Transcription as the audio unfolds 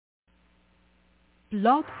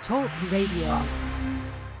Blog Talk Radio.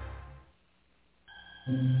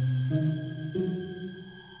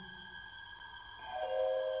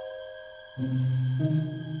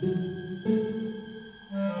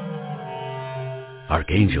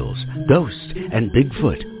 Archangels, ghosts, and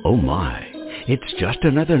Bigfoot, oh my. It's just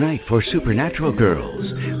another night for Supernatural Girls.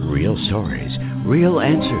 Real stories, real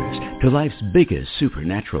answers to life's biggest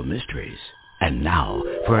supernatural mysteries. And now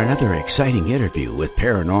for another exciting interview with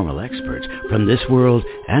paranormal experts from this world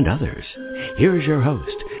and others. Here's your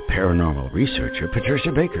host, paranormal researcher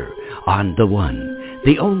Patricia Baker, on the one,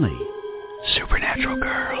 the only Supernatural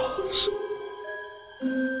Girls.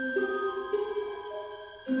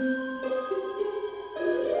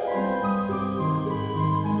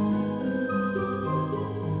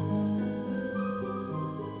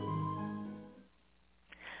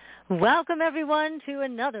 Welcome, everyone, to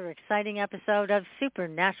another exciting episode of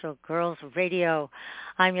Supernatural Girls Radio.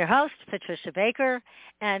 I'm your host, Patricia Baker,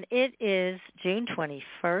 and it is June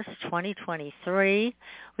 21st, 2023.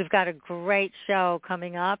 We've got a great show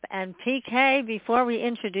coming up. And PK, before we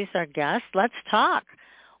introduce our guest, let's talk.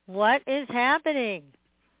 What is happening?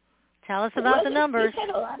 Tell us about the numbers. We've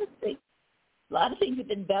had a lot of things. A lot of things have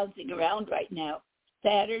been bouncing around right now.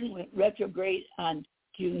 Saturn went retrograde on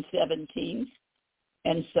June 17th.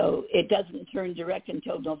 And so it doesn't turn direct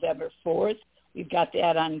until November 4th. We've got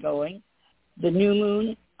that ongoing. The new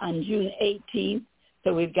moon on June 18th.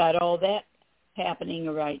 So we've got all that happening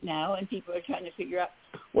right now. And people are trying to figure out,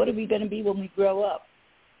 what are we going to be when we grow up?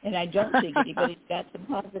 And I don't think anybody's got some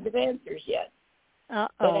positive answers yet. Uh-oh.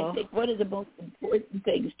 But I think one of the most important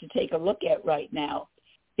things to take a look at right now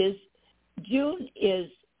is June is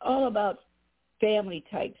all about family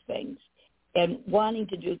type things and wanting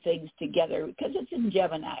to do things together because it's in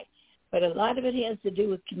Gemini. But a lot of it has to do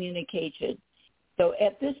with communication. So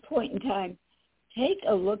at this point in time, take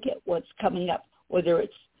a look at what's coming up, whether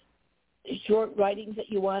it's short writings that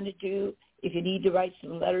you want to do, if you need to write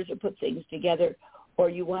some letters or put things together, or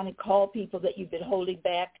you want to call people that you've been holding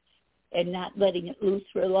back and not letting it loose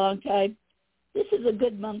for a long time. This is a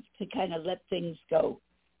good month to kind of let things go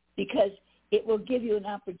because it will give you an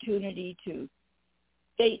opportunity to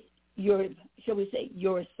state your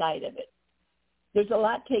side of it. There's a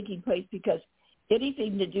lot taking place because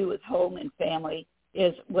anything to do with home and family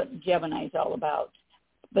is what Gemini is all about,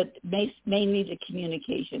 but mainly the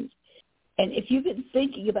communications. And if you've been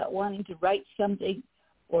thinking about wanting to write something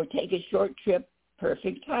or take a short trip,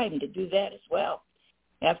 perfect time to do that as well.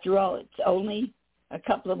 After all, it's only a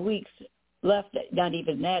couple of weeks left, not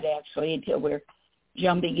even that actually, until we're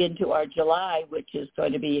jumping into our July, which is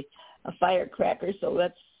going to be a firecracker. So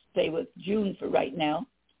let's stay with June for right now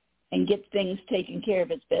and get things taken care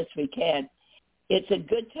of as best we can. It's a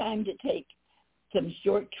good time to take some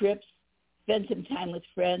short trips, spend some time with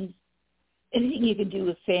friends, anything you can do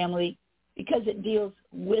with family because it deals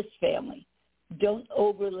with family. Don't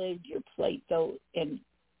overload your plate, though, and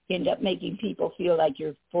end up making people feel like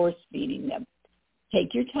you're force-feeding them.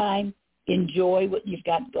 Take your time. Enjoy what you've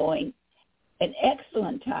got going. An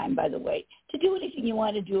excellent time, by the way, to do anything you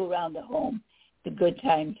want to do around the home. It's a good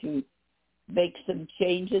time to make some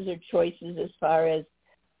changes or choices as far as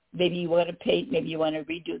maybe you want to paint, maybe you want to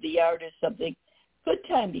redo the yard or something. Good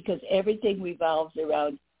time because everything revolves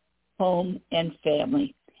around home and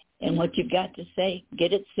family. And what you've got to say,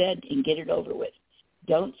 get it said and get it over with.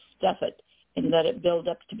 Don't stuff it and let it build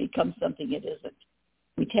up to become something it isn't.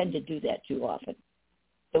 We tend to do that too often.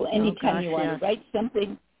 So anytime you want to write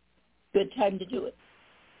something, good time to do it.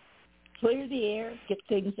 Clear the air, get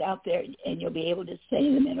things out there, and you'll be able to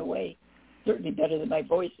say them in a way, certainly better than my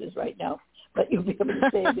voice is right now, but you'll be able to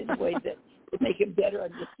say them in a way that will make it better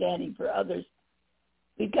understanding for others.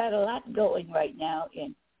 We've got a lot going right now,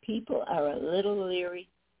 and people are a little leery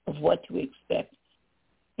of what to expect.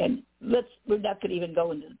 And we're not going to even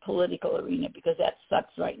go into the political arena because that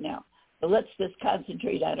sucks right now. So let's just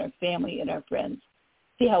concentrate on our family and our friends,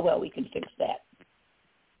 see how well we can fix that.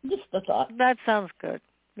 Just a thought. That sounds good.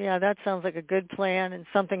 Yeah, that sounds like a good plan and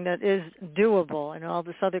something that is doable. And all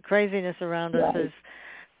this other craziness around us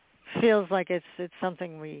feels like it's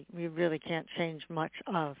something we really can't change much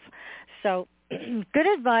of. So good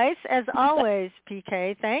advice, as always,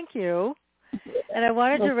 PK. Thank you. And I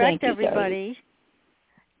want to direct everybody.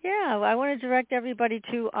 Yeah, I want to direct everybody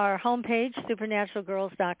to our homepage,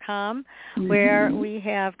 supernaturalgirls.com, where we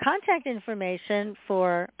have contact information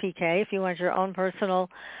for PK. If you want your own personal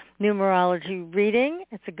numerology reading,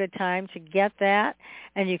 it's a good time to get that.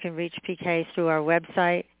 And you can reach PK through our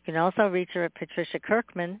website. You can also reach her at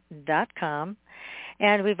patriciakirkman.com.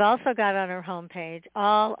 And we've also got on our homepage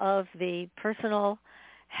all of the personal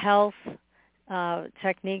health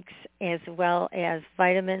techniques as well as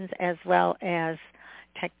vitamins as well as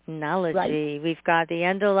technology. Right. We've got the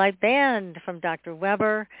Endolight Band from Dr.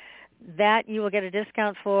 Weber that you will get a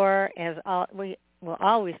discount for. We will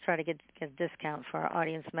always try to get a discount for our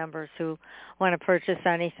audience members who want to purchase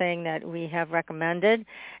anything that we have recommended.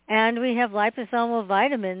 And we have liposomal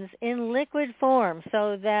vitamins in liquid form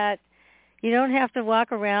so that you don't have to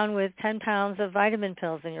walk around with 10 pounds of vitamin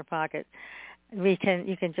pills in your pocket. You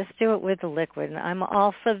can just do it with the liquid, and I'm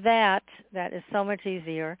all for that. That is so much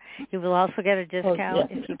easier. You will also get a discount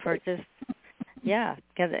if you purchase. Yeah,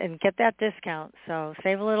 get that discount. So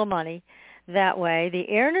save a little money that way. The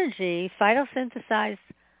Energy phytosynthesized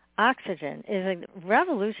oxygen is a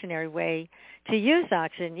revolutionary way to use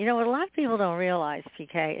oxygen. You know what a lot of people don't realize,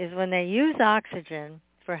 PK, is when they use oxygen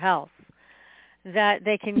for health, that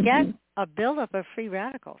they can get a buildup of free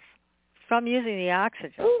radicals from using the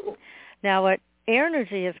oxygen. Ooh. Now, what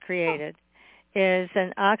Energy has created is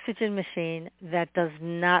an oxygen machine that does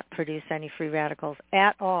not produce any free radicals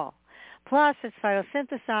at all. Plus, it's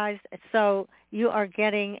photosynthesized, so you are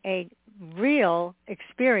getting a real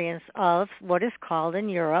experience of what is called in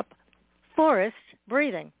Europe forest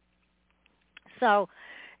breathing. So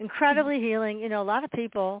incredibly healing. You know, a lot of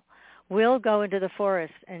people will go into the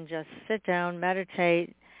forest and just sit down,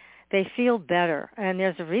 meditate. They feel better, and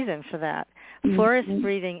there's a reason for that. Forest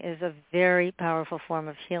breathing is a very powerful form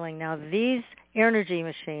of healing. Now, these Energy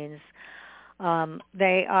machines,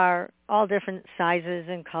 they are all different sizes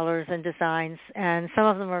and colors and designs, and some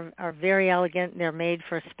of them are very elegant. They're made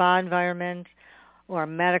for a spa environment or a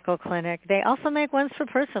medical clinic. They also make ones for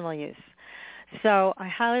personal use. So I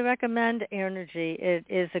highly recommend Energy. It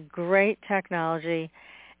is a great technology.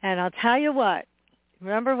 And I'll tell you what,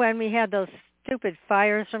 remember when we had those stupid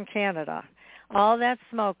fires from Canada? All that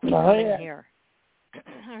smoke was coming here.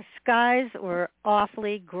 Our skies were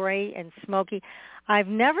awfully gray and smoky. I've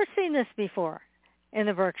never seen this before in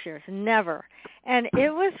the Berkshires, never. And it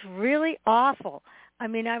was really awful. I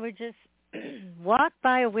mean, I would just walk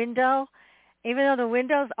by a window, even though the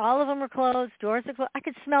windows, all of them were closed, doors are closed, I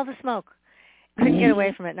could smell the smoke. Couldn't get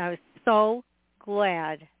away from it. And I was so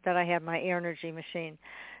glad that I had my Energy machine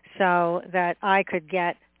so that I could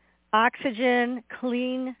get oxygen,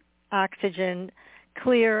 clean oxygen,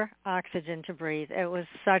 clear oxygen to breathe. It was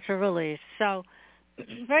such a relief. So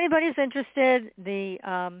if anybody's interested, the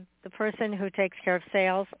person who takes care of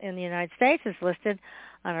sales in the United States is listed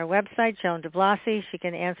on our website, Joan DeBlasi. She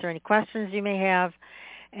can answer any questions you may have,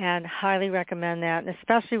 and highly recommend that, and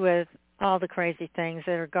especially with all the crazy things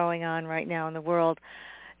that are going on right now in the world,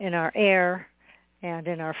 in our air and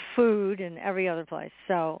in our food and every other place.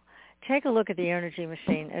 So take a look at the Energy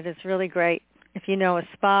machine. It is really great. If you know a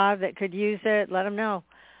spa that could use it, let them know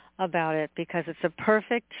about it because it's a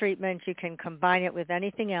perfect treatment. You can combine it with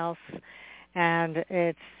anything else, and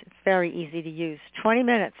it's very easy to use. 20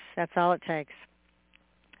 minutes, that's all it takes.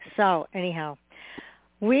 So anyhow,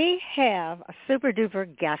 we have a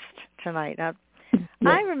super-duper guest tonight. Now,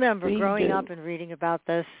 I remember growing up and reading about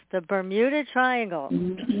this. The Bermuda Triangle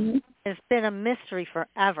has been a mystery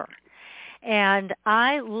forever. And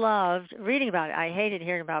I loved reading about it. I hated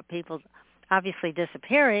hearing about people obviously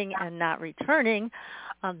disappearing and not returning.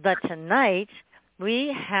 But tonight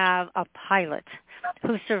we have a pilot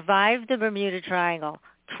who survived the Bermuda Triangle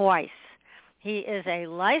twice. He is a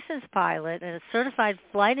licensed pilot and a certified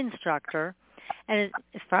flight instructor. And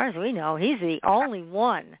as far as we know, he's the only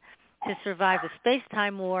one to survive the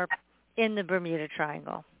space-time warp in the Bermuda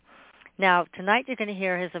Triangle. Now, tonight you're going to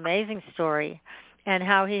hear his amazing story and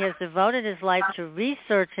how he has devoted his life to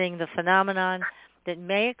researching the phenomenon that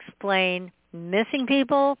may explain missing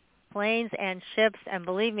people, planes, and ships. And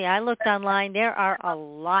believe me, I looked online. There are a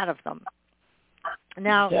lot of them.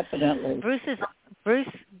 Now, definitely. Bruce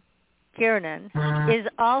Kiernan is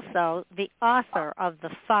also the author of The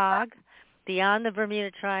Fog, Beyond the Bermuda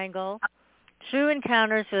Triangle, True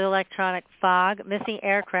Encounters with Electronic Fog, Missing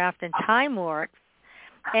Aircraft and Time Warps,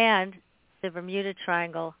 and The Bermuda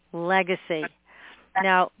Triangle Legacy.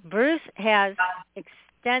 Now, Bruce has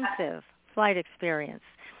extensive flight experience.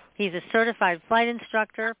 He's a certified flight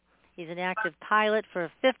instructor. He's an active pilot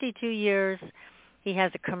for 52 years. He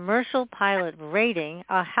has a commercial pilot rating,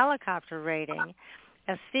 a helicopter rating,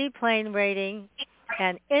 a seaplane rating,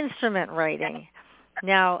 and instrument rating.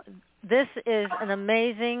 Now, this is an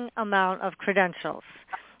amazing amount of credentials.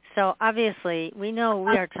 So obviously, we know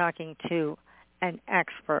we are talking to an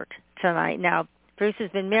expert tonight. Now, Bruce has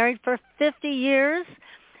been married for 50 years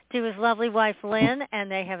to his lovely wife, Lynn,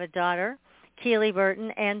 and they have a daughter, Keely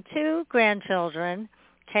Burton, and two grandchildren,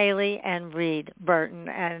 Kaylee and Reed Burton.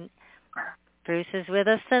 And Bruce is with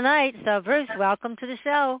us tonight. So, Bruce, welcome to the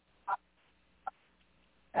show.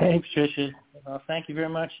 Hey, Patricia. Thank you very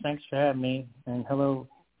much. Thanks for having me. And hello,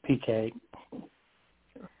 PK.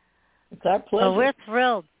 It's our pleasure. Well, we're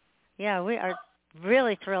thrilled. Yeah, we are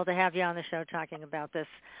really thrilled to have you on the show talking about this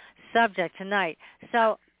subject tonight.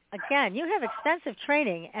 So, again, you have extensive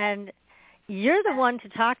training, and you're the one to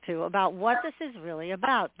talk to about what this is really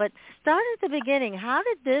about. But start at the beginning. How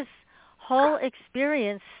did this whole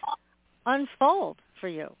experience unfold for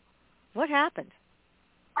you? What happened?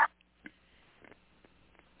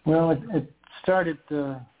 Well, it started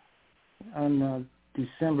on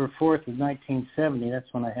December 4th of 1970.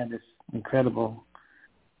 That's when I had this incredible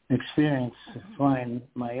experience flying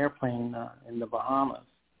my airplane in the Bahamas.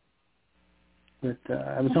 But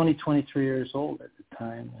I was only 23 years old at the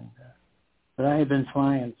time, but I had been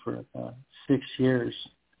flying for 6 years,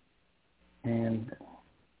 and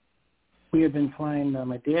we had been flying.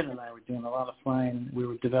 My dad and I were doing a lot of flying. We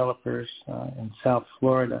were developers in South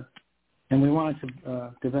Florida, and we wanted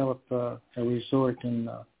to develop a resort in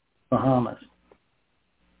Bahamas.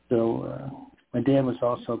 So my dad was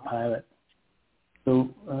also a pilot. So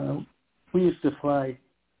we used to fly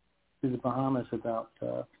to the Bahamas about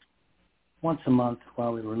once a month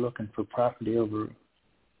while we were looking for property over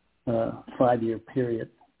a 5-year period.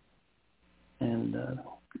 And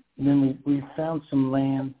then we found some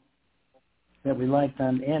land that we liked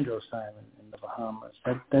on Andros Island in the Bahamas.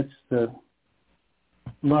 That's the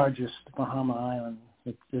largest Bahama island.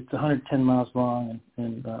 It's 110 miles long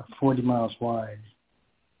and 40 miles wide.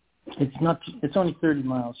 It's only 30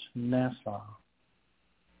 miles from Nassau,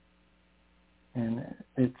 and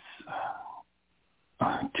it's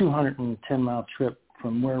a 210-mile trip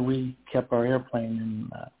from where we kept our airplane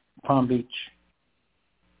in Palm Beach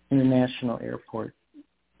International Airport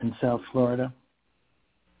in South Florida.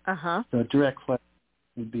 Uh-huh. So a direct flight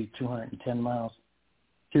would be 210 miles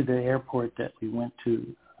to the airport that we went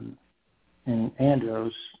to in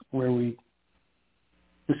Andros, where we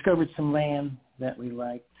discovered some land that we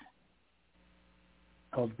liked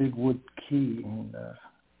called Big Wood Key, and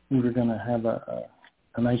we were going to have a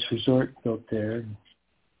nice resort built there.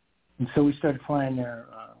 And so we started flying there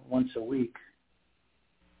once a week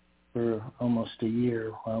for almost a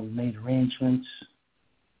year while we made arrangements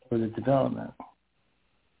for the development.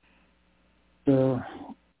 So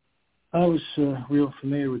I was real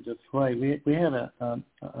familiar with the flight. We had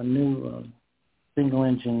a new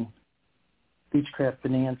single-engine Beechcraft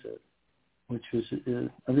Bonanza, which was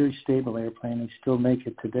a very stable airplane. We still make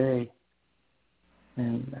it today.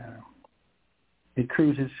 And it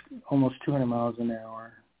cruises almost 200 miles an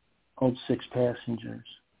hour, holds 6 passengers.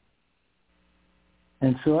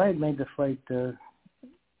 And so I had made the flight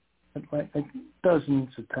like dozens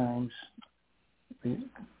of times, the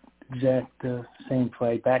exact same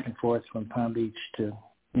flight back and forth from Palm Beach to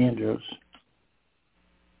Andros.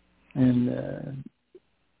 And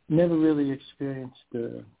never really experienced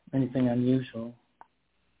anything unusual.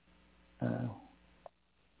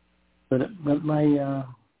 But my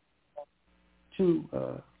two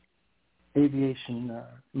aviation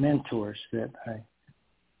mentors that I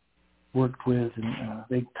worked with, and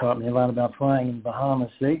they taught me a lot about flying in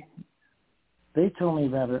Bahamas. They told me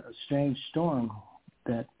about a strange storm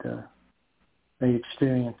that they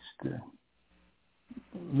experienced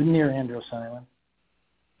near Andros Island,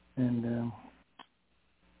 and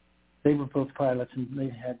they were both pilots, and they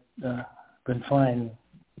had been flying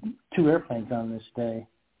 2 airplanes on this day.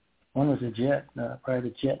 One was a jet,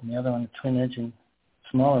 private jet, and the other one a twin-engine,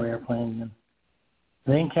 smaller airplane. And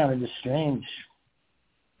they encountered a strange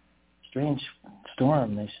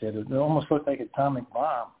storm, they said. It almost looked like an atomic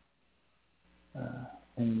bomb.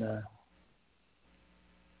 And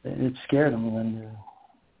it scared them. And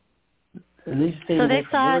so they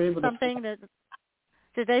saw something that...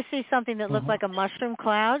 Did they see something that looked like a mushroom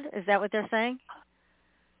cloud? Is that what they're saying?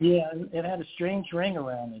 Yeah, it had a strange ring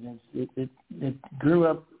around it. It grew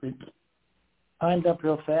up, it climbed up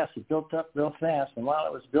real fast. It built up real fast, and while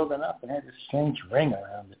it was building up, it had this strange ring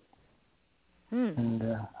around it. And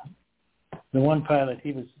the one pilot,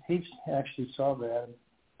 he actually saw the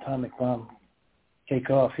atomic bomb take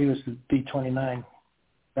off. He was the B-29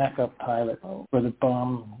 backup pilot for the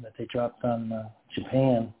bomb that they dropped on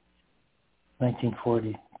Japan,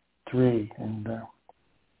 1943, and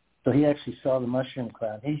so he actually saw the mushroom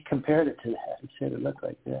cloud. He compared it to that. He said it looked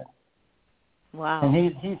like that. Wow. And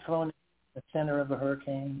he'd flown in the center of a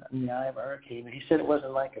hurricane, in the eye of a hurricane, but he said it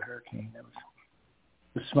wasn't like a hurricane. It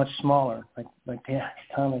was much smaller, like the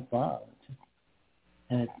atomic bomb.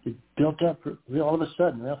 And it built up all of a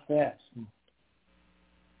sudden, real fast. And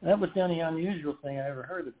that was the only unusual thing I ever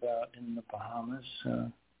heard about in the Bahamas.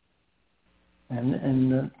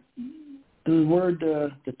 And the word,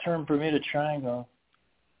 the term Bermuda Triangle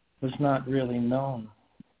was not really known.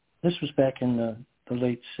 This was back in the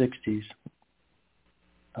late 60s.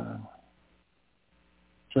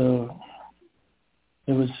 So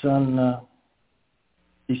it was on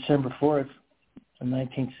December 4th, in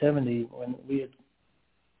 1970, when we had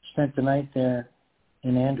spent the night there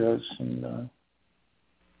in Andros, and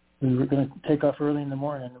we were going to take off early in the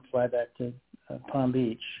morning and fly back to Palm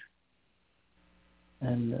Beach.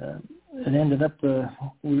 And it ended up,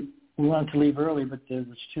 we wanted to leave early, but there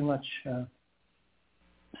was too much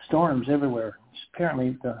storms everywhere.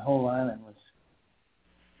 Apparently the whole island was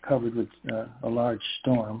covered with a large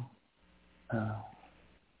storm.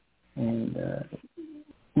 And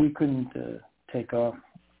we couldn't take off.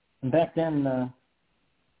 And back then,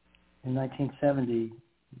 in 1970,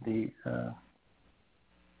 the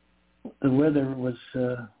weather was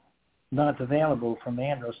not available from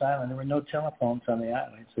Andros Island. There were no telephones on the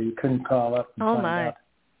island, so you couldn't call up and find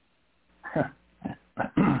out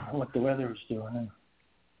what the weather was doing.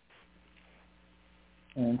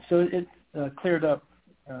 And so it cleared up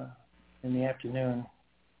in the afternoon,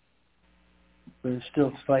 but it was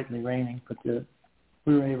still slightly raining, but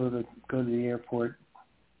we were able to go to the airport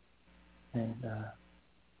and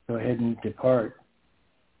go ahead and depart.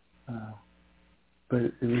 But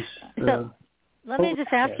it was... Let me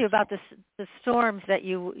just ask you about the storms that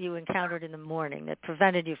you encountered in the morning that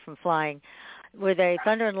prevented you from flying. Were they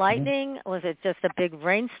thunder and lightning? Was it just a big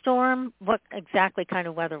rainstorm? What exactly kind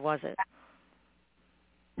of weather was it?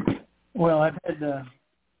 Well, I've had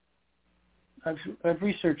I've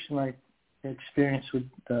researched my experience with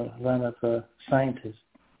a lot of scientists,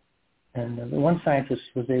 and the one scientist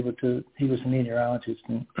was able to. He was a meteorologist,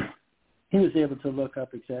 and he was able to look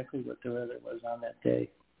up exactly what the weather was on that day,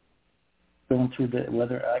 going through the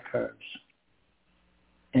weather archives.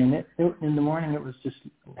 And in the morning, it was just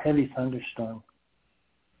a heavy thunderstorm,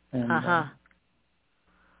 and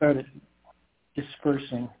started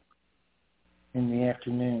dispersing in the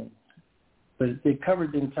afternoon. But it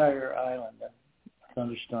covered the entire island,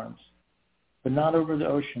 thunderstorms, but not over the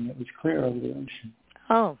ocean. It was clear over the ocean.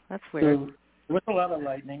 Oh, that's weird. So there was a lot of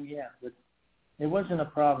lightning, yeah, but it wasn't a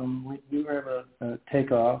problem. We were able to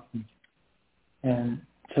take off, and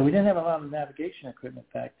so we didn't have a lot of navigation equipment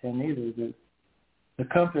back then either. The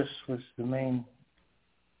compass was the main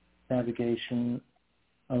navigation,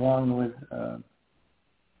 along with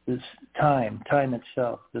this time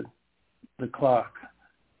itself, the clock,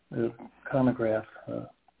 the chronograph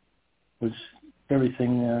was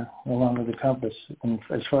everything along with the compass, and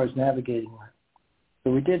as far as navigating. So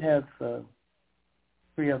we did have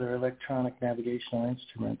 3 other electronic navigational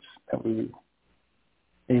instruments that we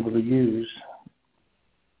were able to use.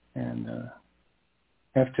 And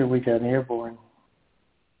after we got airborne,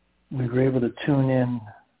 we were able to tune in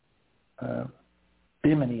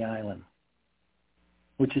Bimini Island,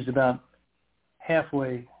 which is about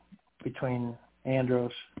halfway between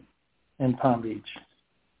Andros and Palm Beach.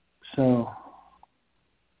 So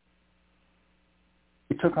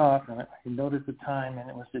we took off, and I noted the time, and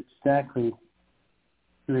it was exactly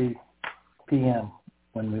 3 p.m.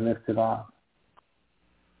 when we lifted off.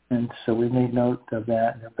 And so we made note of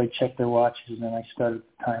that. Everybody checked their watches, and then I started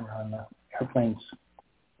the timer on the airplane's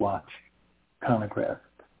watch chronograph.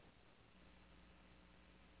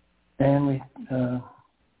 And we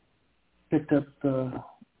picked up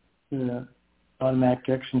the automatic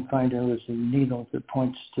direction finder was a needle that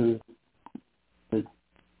points to the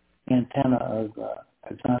antenna of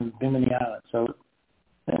it's on Bimini Island. So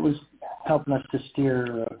that was helping us to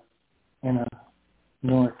steer in a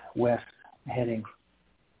northwest heading,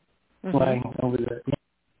 flying over the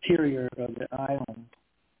interior of the island.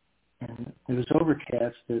 And it was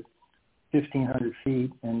overcast at 1,500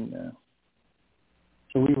 feet, and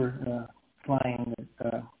so we were flying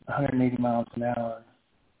at 180 miles an hour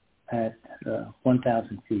at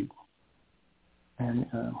 1,000 feet. And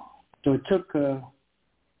so it took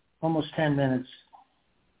almost 10 minutes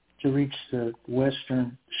to reach the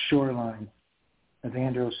western shoreline of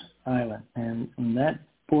Andros Island. And that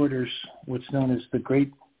borders what's known as the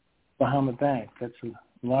Great Bahama Bank. That's a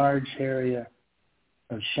large area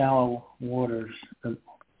of shallow waters that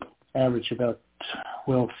average about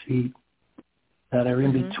 12 feet that are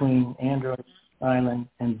in between Andros Island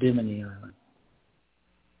and Bimini Island.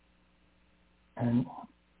 And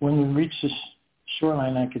when we reached this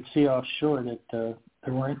shoreline, I could see offshore that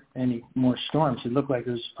there weren't any more storms. It looked like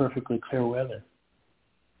it was perfectly clear weather.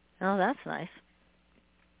 Oh, that's nice.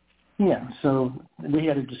 Yeah, so we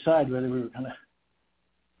had to decide whether we were going to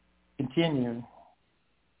continue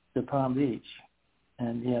to Palm Beach.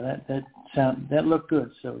 And yeah, that looked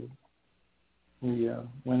good. So we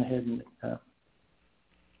went ahead and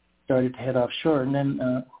started to head offshore. And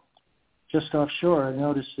then just offshore, I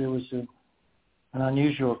noticed there was an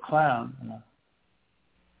unusual cloud.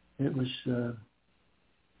 It was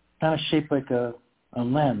kind of shaped like a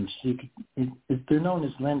lens. They're known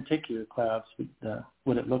as lenticular clouds,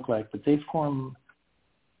 what it looked like, but they form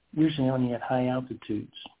usually only at high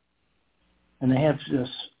altitudes. And they have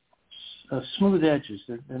just smooth edges.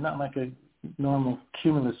 They're not like a normal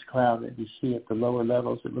cumulus cloud that you see at the lower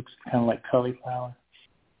levels. It looks kind of like cauliflower.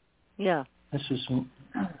 Yeah. This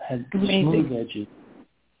had smooth edges.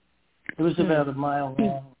 It was about a mile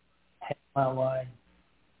long, half mile wide,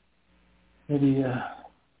 maybe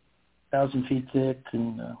 1,000 feet thick,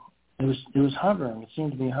 and it was hovering. It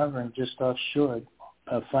seemed to be hovering just offshore,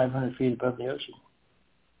 about 500 feet above the ocean.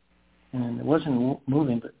 And it wasn't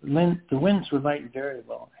moving, but the winds were light and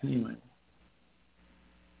variable anyway.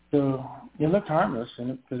 So it looked harmless,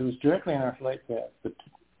 but it was directly on our flight path. But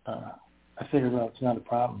I figured, well, it's not a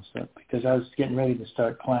problem, so because I was getting ready to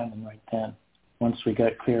start climbing right then. Once we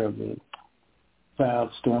got clear of the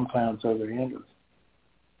storm clouds over the Andes.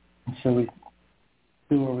 And so we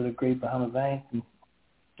flew over the Great Bahama Bank and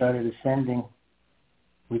started ascending.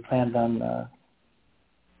 We planned on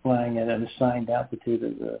flying at an assigned altitude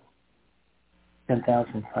of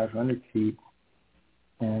 10,500 feet.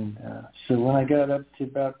 And so when I got up to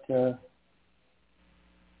about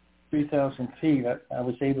 3,000 feet, I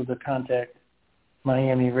was able to contact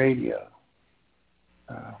Miami radio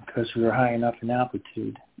because we were high enough in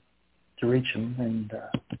altitude to reach them. And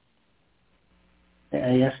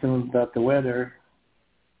I asked them about the weather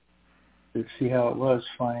to see how it was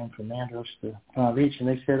flying from Andros to Palm Beach, and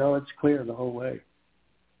they said, oh, it's clear the whole way.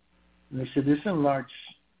 And they said, there's some large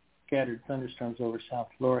scattered thunderstorms over South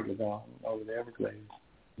Florida, though, over the Everglades.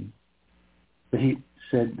 But he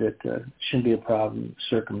said that it shouldn't be a problem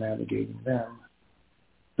circumnavigating them.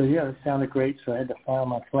 So, yeah, it sounded great, so I had to file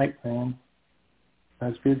my flight plan. I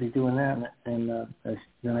was busy doing that, and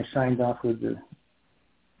then I signed off with the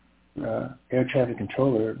air traffic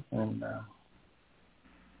controller, and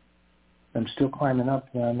I'm still climbing up.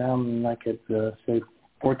 Now I'm like at, say,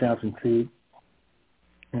 4,000 feet.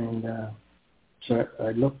 And so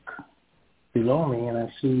I look below me, and I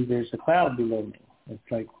see there's a cloud below me. It's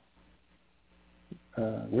like,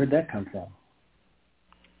 where'd that come from?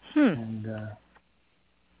 And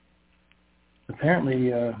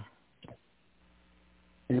apparently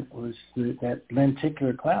it was that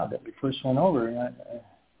lenticular cloud that we first went over,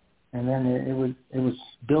 and then it was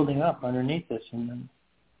building up underneath us, and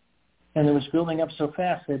it was building up so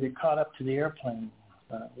fast that it caught up to the airplane.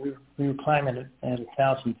 We were climbing at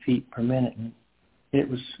 1,000 feet per minute, and it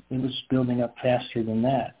was building up faster than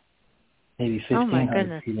that, maybe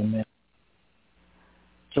 1,500 feet a minute.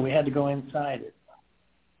 So we had to go inside it,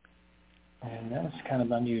 and that was kind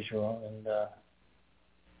of unusual. And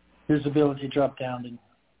visibility dropped down to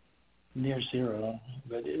near zero,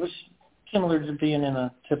 but it was similar to being in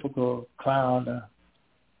a typical cloud.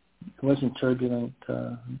 It wasn't turbulent,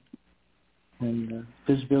 and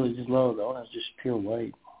visibility is low, though. It was just pure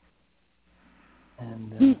white.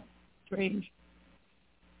 And strange.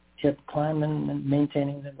 Kept climbing and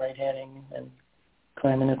maintaining the right heading and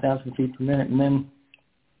climbing 1,000 feet per minute. And then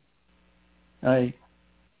I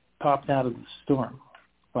popped out of the storm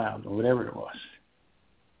cloud or whatever it was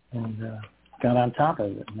and got on top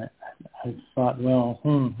of it. And I thought, well,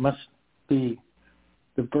 must be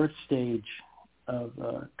the birth stage of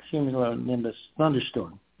a cumulonimbus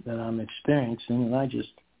thunderstorm that I'm experiencing, and I just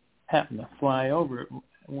happened to fly over it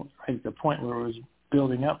right at the point where it was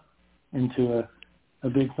building up into a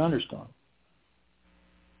big thunderstorm.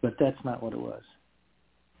 But that's not what it was.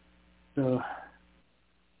 So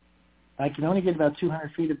I could only get about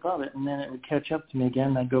 200 feet above it, and then it would catch up to me again,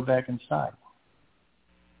 and I'd go back inside.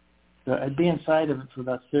 So I'd be inside of it for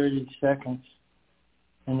about 30 seconds,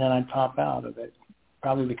 and then I'd pop out of it,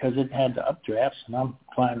 probably because it had the updrafts, and I'm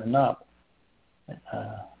climbing up.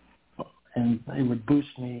 And it would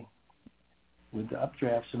boost me with the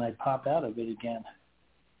updrafts, and I'd pop out of it again.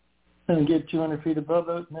 And get 200 feet above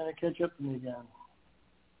it, and then it'd catch up to me again.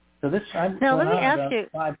 So this, now let me ask you.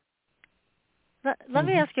 Let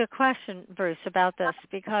me ask you a question, Bruce, about this,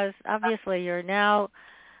 because obviously you're now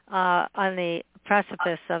on the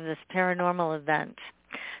precipice of this paranormal event.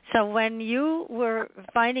 So when you were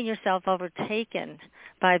finding yourself overtaken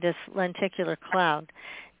by this lenticular cloud,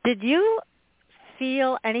 did you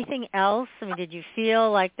feel anything else? I mean, did you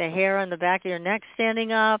feel like the hair on the back of your neck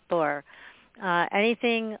standing up, or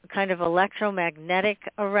anything kind of electromagnetic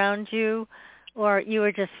around you, or you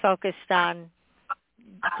were just focused on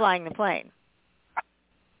flying the plane?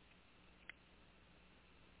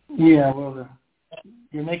 Yeah, well,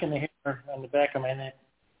 you're making the hair on the back of my neck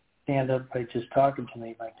stand up by just talking to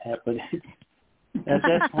me like that. But at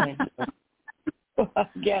that point, I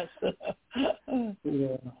guess.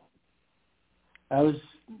 yeah, I was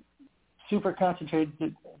super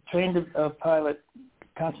concentrated. Trained pilot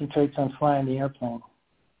concentrates on flying the airplane.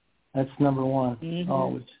 That's number one,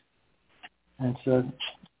 always. And so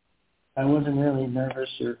I wasn't really nervous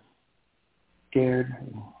or scared.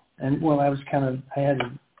 And, well, I had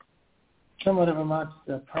somewhat of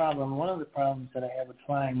a problem. One of the problems that I had with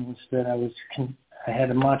flying was that I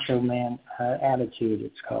had a macho man attitude,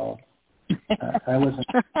 it's called. I wasn't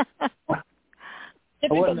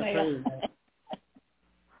afraid of that,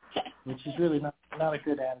 which is really not a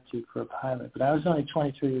good attitude for a pilot. But I was only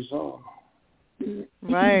 23 years old.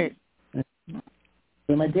 Right.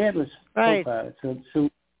 So my dad was right. co-pilot. So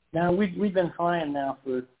now we've been flying now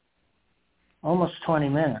for almost 20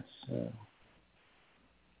 minutes.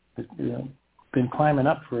 Been climbing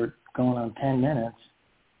up for going on 10 minutes.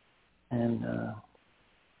 And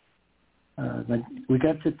we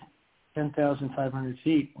got to 10,500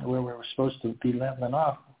 feet where we were supposed to be leveling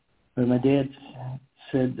off. But my dad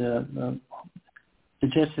suggested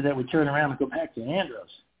that we turn around and go back to Andros.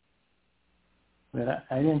 But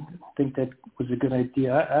I didn't think that was a good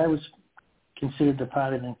idea. I was considered the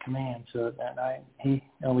pilot in command, so he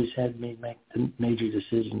always had me make the major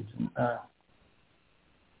decisions.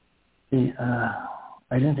 I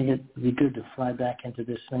didn't think it would be good to fly back into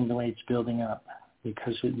this thing the way it's building up,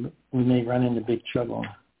 because we may run into big trouble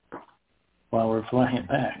while we're flying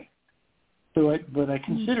back. But I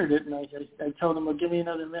considered it, and I told him, well, give me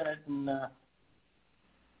another minute and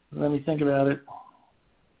let me think about it.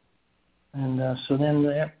 And so then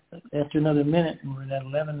after another minute, and we're at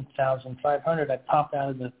 11,500, I pop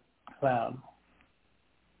out of the cloud,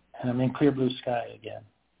 and I'm in clear blue sky again.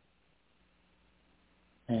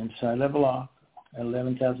 And so I level off at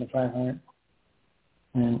 11,500,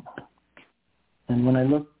 and when I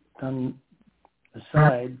looked on the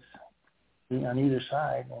sides, on either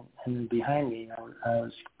side, and behind me, I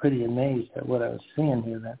was pretty amazed at what I was seeing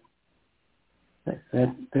here.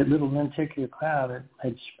 That little lenticular cloud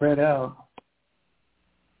had spread out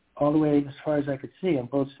all the way as far as I could see on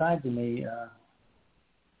both sides of me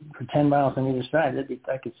for 10 miles on either side.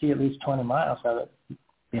 I could see at least 20 miles of it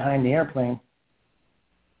behind the airplane.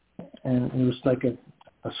 And it was like a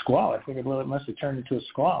squall. I figured, well, it must have turned into a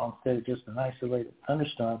squall instead of just an isolated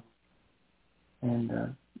thunderstorm.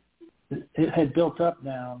 And it had built up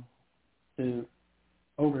now to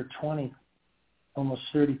over 20, almost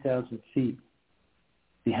 30,000 feet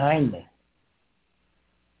behind me.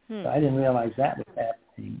 So I didn't realize that was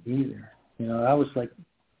happening either. I was like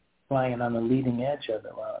flying on the leading edge of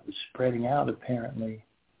it while it was spreading out apparently.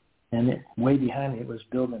 And way behind me, it was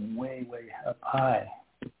building way, way up high.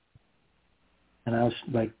 And I was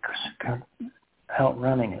like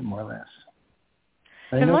outrunning it more or less.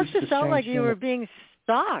 It must have felt like you were being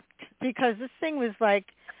stalked, because this thing was like,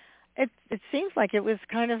 it seems like it was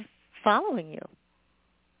kind of following you.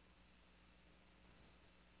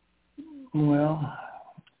 Well,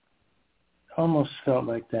 almost felt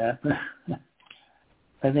like that.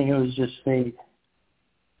 I think it was just fate.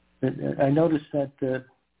 But I noticed that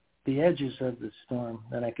the edges of the storm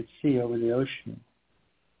that I could see over the ocean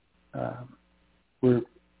were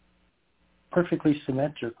perfectly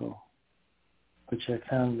symmetrical, which I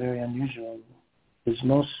found very unusual. Because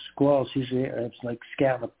most squalls usually have like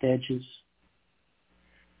scalloped edges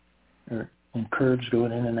and curves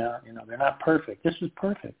going in and out. They're not perfect. This was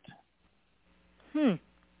perfect.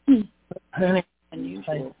 Anyway,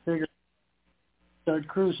 I figured started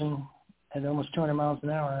cruising at almost 200 miles an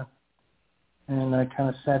hour, and I kind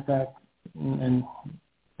of sat back and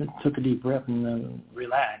took a deep breath and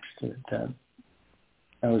relaxed.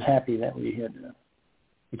 I was happy that we had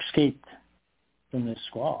escaped from this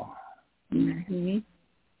squall. Mm-hmm.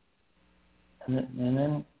 And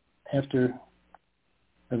then after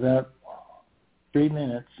about 3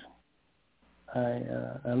 minutes,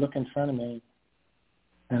 I look in front of me,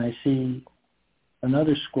 and I see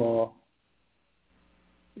another squall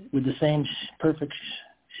with the same perfect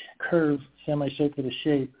curve, semicircular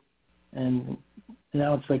shape, and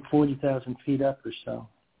now it's like 40,000 feet up or so.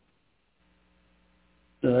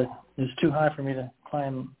 So it's too high for me to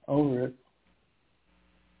climb over it.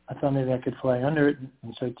 I thought maybe I could fly under it,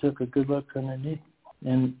 and so I took a good look underneath.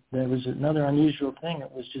 And there was another unusual thing.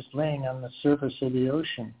 It was just laying on the surface of the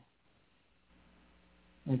ocean.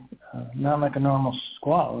 Not like a normal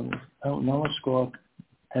squall. A normal squall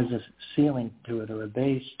has a ceiling to it or a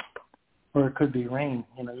base, or it could be rain,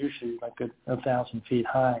 usually like 1,000 feet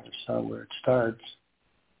high or so where it starts.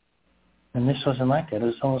 And this wasn't like that. It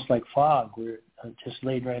was almost like fog where it just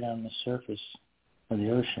laid right on the surface of the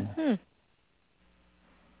ocean. Hmm.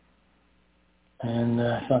 And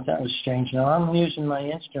I thought that was strange. Now I'm using my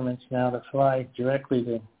instruments now to fly directly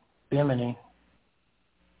to Bimini.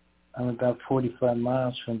 I'm about 45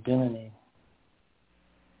 miles from Bimini.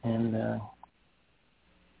 And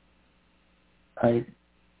I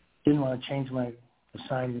didn't want to change my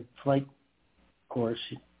assigned flight course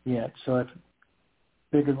yet, so I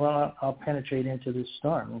figured, well, I'll penetrate into this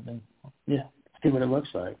storm and see what it looks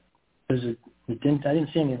like. Because I didn't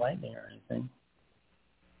see any lightning or anything.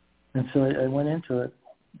 And so I went into it,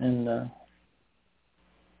 and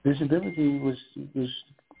visibility was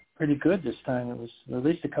pretty good this time. It was at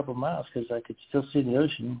least a couple of miles because I could still see the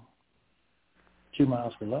ocean 2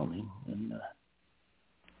 miles below me. And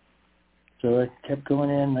so I kept going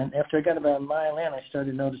in, and after I got about a mile in, I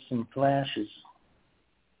started noticing flashes.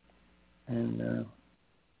 And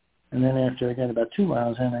then after I got about 2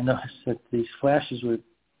 miles in, I noticed that these flashes were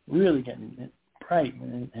really getting bright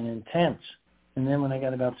and intense. And then when I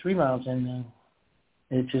got about 3 miles in,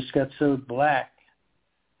 it just got so black.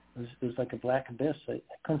 It was like a black abyss. I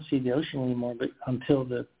couldn't see the ocean anymore, but until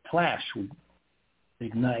the flash would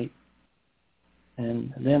ignite.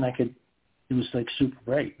 And then it was like super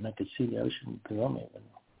bright, and I could see the ocean below me.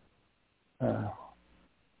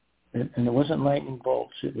 And it wasn't lightning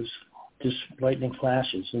bolts. It was just lightning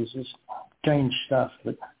flashes. It was just strange stuff.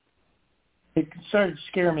 But it started to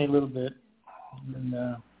scare me a little bit. And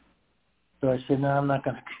so I said, no, I'm not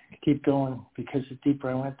going to keep going, because the deeper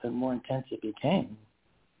I went, the more intense it became.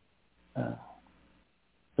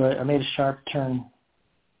 So I made a sharp turn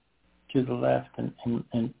to the left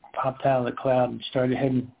and popped out of the cloud and started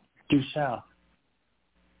heading due south.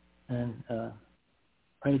 And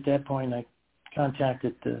right at that point, I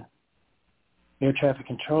contacted the air traffic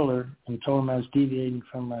controller and told him I was deviating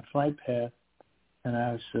from my flight path, and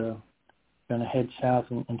I was going to head south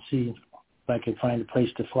and see if I could find a place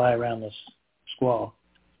to fly around this squall.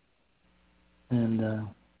 And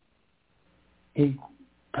he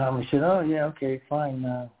calmly said, oh, yeah, okay,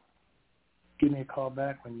 fine. Give me a call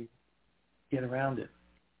back when you get around it.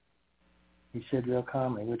 He said real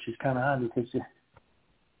calmly, which is kind of odd, because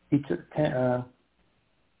he took, it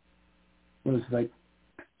was like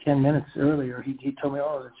 10 minutes earlier, he told me,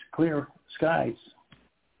 oh, it's clear skies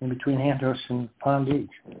in between Andros and Palm Beach.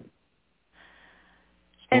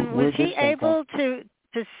 And was he able to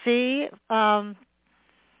see the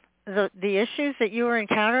issues that you were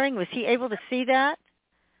encountering? Was he able to see that?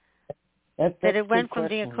 That it went from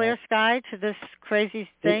being a clear sky to this crazy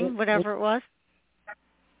thing, whatever it was?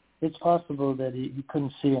 It's possible that he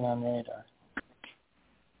couldn't see it on radar.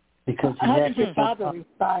 Because how did your father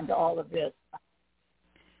respond to all of this?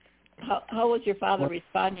 How was your father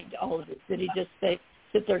responding to all of this? Did he just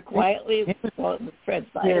sit there quietly while it was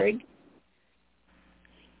transpiring?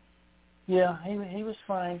 Yeah, he was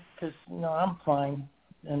fine, because, I'm fine,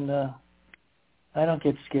 and I don't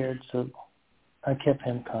get scared, so I kept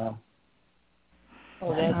him calm.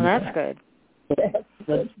 Oh, that's good.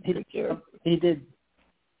 But he did,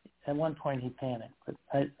 at one point he panicked, but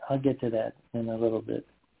I'll get to that in a little bit.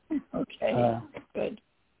 Okay, good.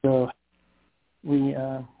 So we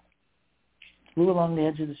flew along the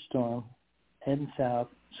edge of the storm, heading south,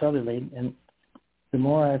 southerly, and the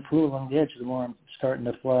more I flew along the edge, the more I'm starting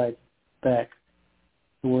to fly back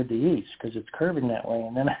toward the east, because it's curving that way.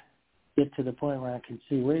 And then I get to the point where I can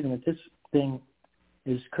see, wait a minute, this thing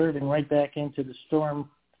is curving right back into the storm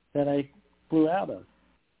that I flew out of.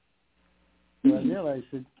 So I realized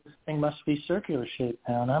that this thing must be circular shaped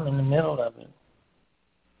now, and I'm in the middle of it.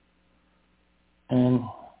 And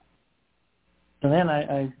so then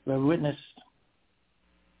I witnessed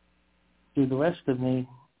to the west of me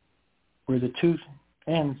where the two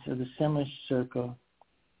ends of the semicircle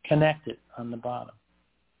connected on the bottom.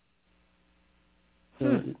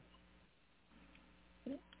 So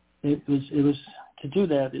it was to do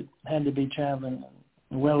that, it had to be traveling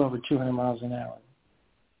well over 200 miles an hour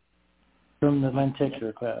from the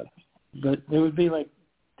lenticular cloud. But it would be like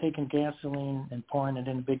taking gasoline and pouring it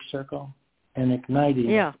in a big circle and igniting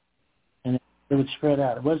it, and it would spread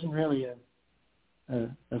out. It wasn't really a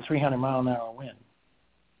 300 mile an hour wind.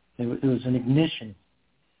 It was an ignition.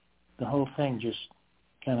 The whole thing just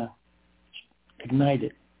kind of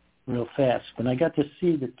ignited real fast. But I got to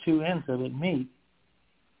see the two ends of it meet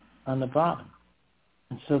on the bottom.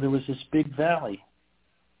 And so there was this big valley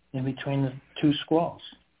in between the two squalls.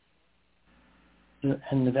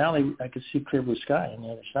 And the valley, I could see clear blue sky on the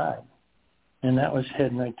other side. And that was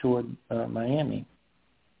heading right toward Miami.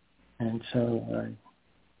 And so I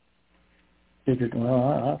figured, well,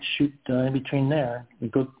 I'll shoot in between there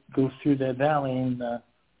and go through that valley and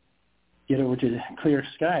get over to the clear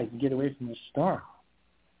skies and get away from the storm.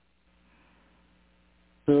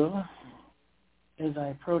 So as I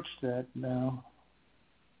approached that now,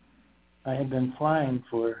 I had been flying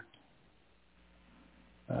for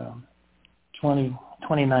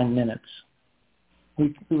 29 minutes.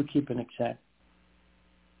 We were keeping exact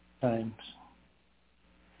times.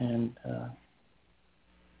 And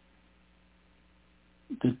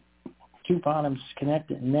the two bottoms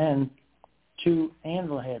connected, and then two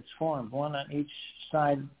anvil heads formed, one on each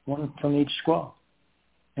side, one from each squall.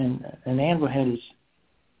 And an anvil head is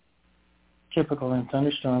typical in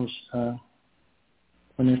thunderstorms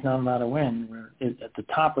when there's not a lot of wind, where at the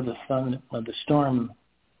top of the storm,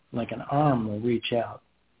 like an arm will reach out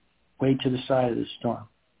way to the side of the storm.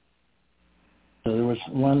 So there was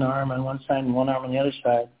one arm on one side and one arm on the other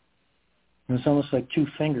side. It was almost like two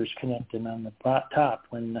fingers connected on the top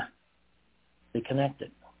when they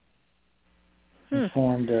connected. It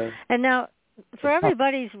formed a... And now, for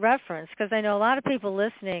everybody's reference, because I know a lot of people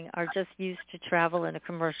listening are just used to travel in a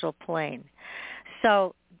commercial plane,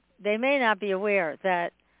 so they may not be aware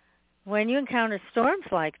that when you encounter storms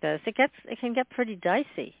like this, it can get pretty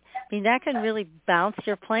dicey. I mean, that can really bounce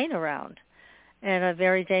your plane around in a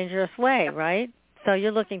very dangerous way, right? So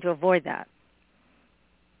you're looking to avoid that.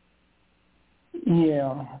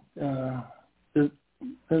 Yeah. The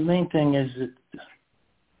main thing is that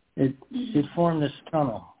it formed this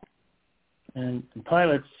tunnel, and the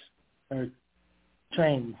pilots are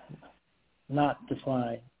trained not to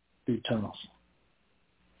fly through tunnels.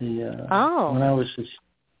 When I was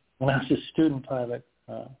a student pilot,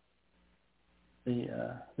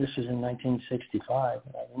 this was in 1965.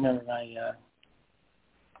 I remember my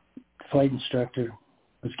flight instructor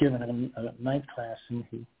was given a night class, and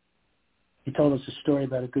he told us a story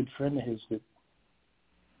about a good friend of his that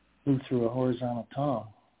flew through a horizontal tunnel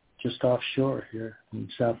just offshore here in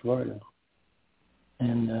South Florida.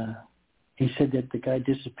 And he said that the guy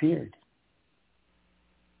disappeared.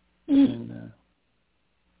 And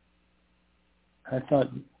I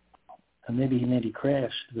thought maybe he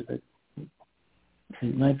crashed, but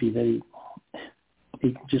it might be that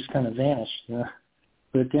he just kind of vanished. You know?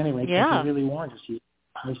 But anyway, he really warned us.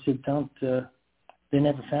 They said, don't, they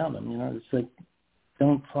never found him. You know, it's like,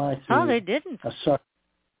 don't fly through. Oh, they didn't. A sucker.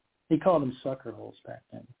 He called them sucker holes back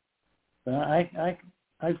then. But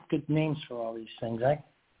I've got names for all these things.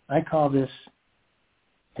 I call this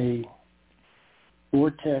a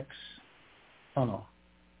vortex tunnel,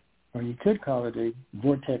 or you could call it a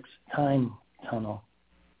vortex time tunnel.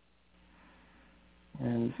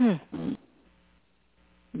 And I'm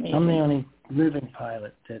the only living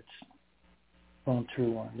pilot that's flown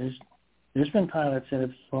through one. There's been pilots that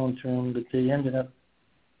have flown through them, but they ended up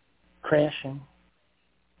crashing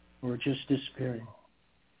or just disappearing.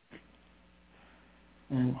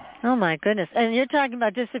 And, oh my goodness! And you're talking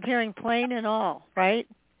about disappearing plane and all, right?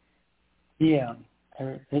 Yeah,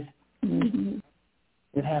 it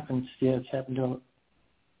happens. Yeah, it's happened to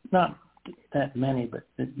not that many, but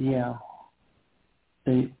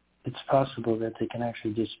it's possible that they can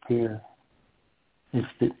actually disappear if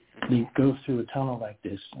they go through a tunnel like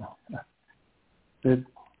this. But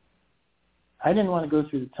I didn't want to go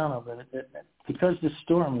through the tunnel, but because the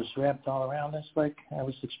storm was wrapped all around us, like I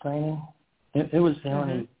was explaining, it was the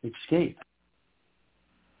only escape.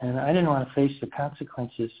 And I didn't want to face the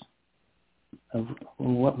consequences of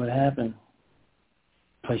what would happen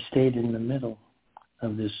if I stayed in the middle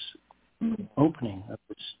of this opening, of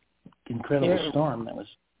this incredible storm that was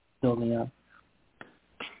building up.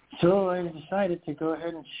 So I decided to go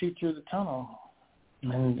ahead and shoot through the tunnel.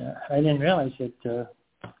 And I didn't realize that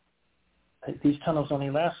these tunnels only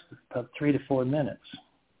last about 3 to 4 minutes.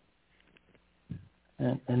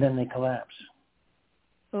 And then they collapse.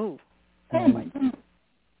 Oh my God.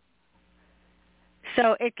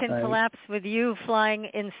 So it can collapse with you flying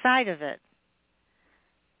inside of it.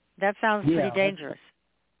 That sounds pretty dangerous.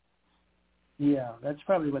 That's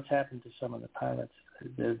probably what's happened to some of the pilots.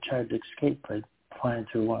 They've tried to escape by flying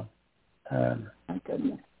through one. My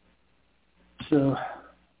goodness. So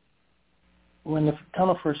when the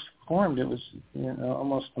tunnel first formed, it was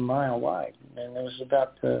almost a mile wide, and it was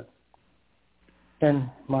about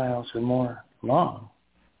 10 miles or more long,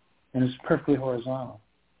 and it was perfectly horizontal.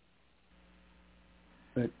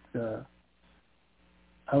 But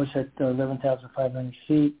I was at 11,500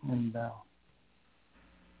 feet, and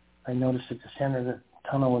I noticed that the center of the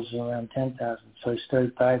tunnel was around 10,000. So I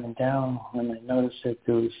started diving down when I noticed that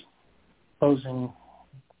it was closing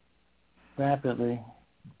rapidly.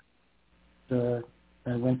 So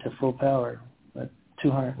I went to full power at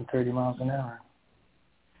 230 miles an hour.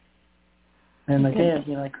 And my dad,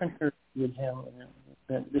 I concurred with him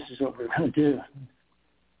that this is what we're going to do.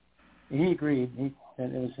 he agreed that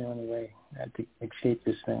it was the only way to escape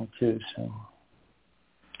this thing too. So.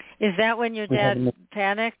 Is that when your dad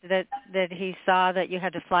panicked that he saw that you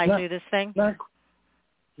had to fly through this thing?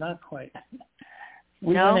 Not quite.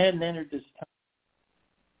 We went ahead and entered this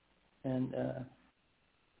tunnel, and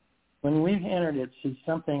when we entered it,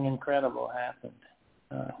 something incredible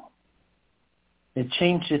happened. It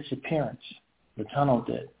changed its appearance. The tunnel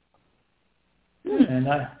did, and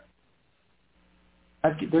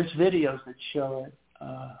there's videos that show it,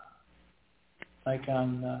 like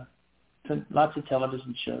on lots of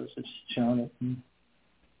television shows have shown it. And,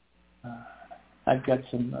 I've got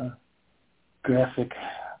some graphic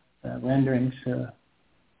renderings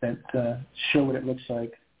that show what it looks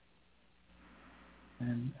like,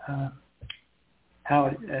 and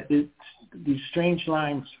how these strange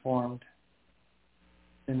lines formed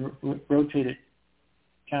and rotated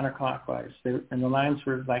counterclockwise. And the lines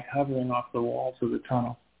were like hovering off the walls of the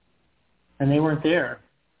tunnel, and they weren't there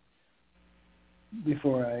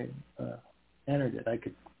before I entered it. I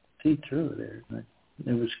could see through there.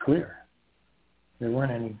 It was clear. There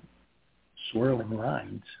weren't any swirling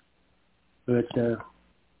lines. But I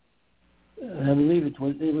believe it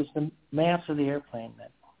was the mass of the airplane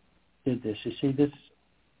that did this. You see, this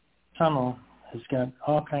tunnel has got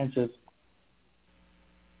all kinds of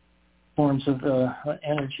forms of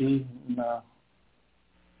energy, and,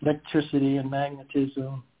 electricity and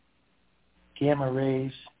magnetism, gamma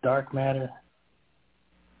rays, dark matter.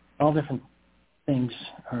 All different things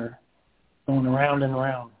are going around and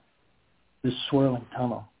around this swirling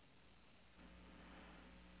tunnel.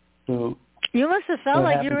 So you must have felt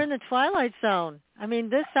like you were in the Twilight Zone. I mean,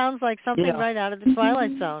 this sounds like something right out of the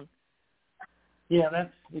Twilight Zone. Yeah,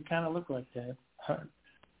 it kind of looked like that.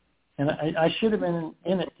 And I should have been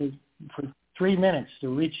in it for 3 minutes to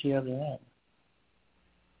reach the other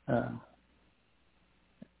end,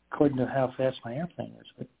 according to how fast my airplane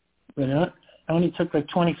was. But it only took like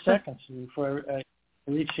 20 seconds before I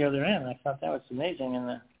reached the other end. I thought that was amazing.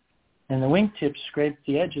 And the wingtips scraped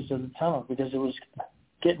the edges of the tunnel because it was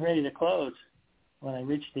getting ready to close when I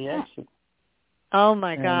reached the exit. Oh,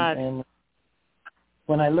 my God. And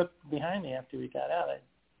when I looked behind me after we got out,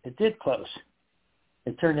 it did close.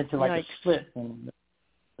 It turned into like a split, and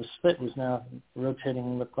the split was now rotating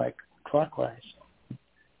and looked like clockwise.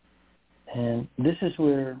 And this is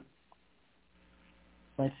where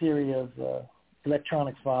my theory of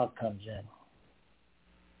electronic fog comes in.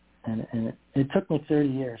 And it took me 30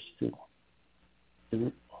 years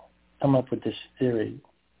to come up with this theory,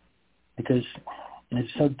 because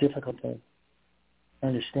it's so difficult to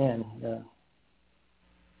understand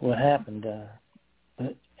what happened.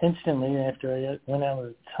 But instantly after I went out of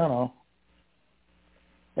the tunnel,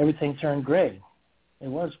 everything turned gray. It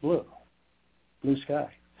was blue sky.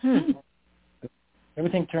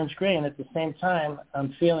 Everything turns gray, and at the same time,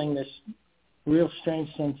 I'm feeling this real strange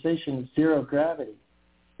sensation of zero gravity.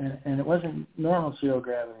 And it wasn't normal zero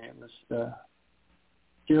gravity. It was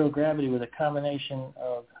zero gravity with a combination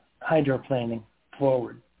of hydroplaning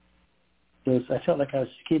forward. So I felt like I was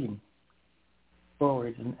skidding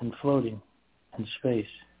forward and floating in space,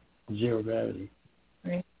 zero gravity.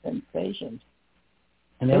 Great sensations.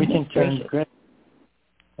 And everything turned gray.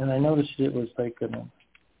 And I noticed it was like a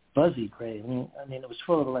fuzzy gray. I mean, it was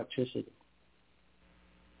full of electricity.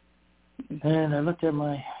 And I looked at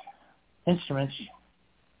my instruments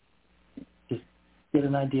to get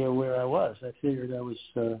an idea of where I was. I figured I was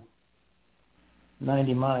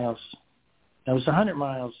 90 miles. I was 100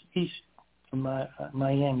 miles east from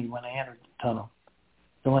Miami when I entered the tunnel.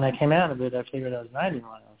 So when I came out of it, I figured I was 90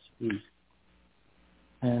 miles east.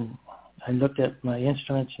 And I looked at my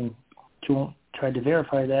instruments and tried to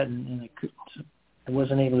verify that, and I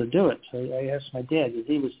wasn't able to do it. So I asked my dad, because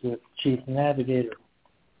he was the chief navigator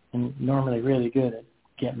and normally really good at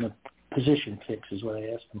getting the position fix, is what I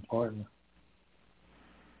asked him for. And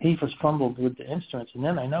he was fumbled with the instruments, and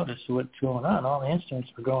then I noticed what's going on. All the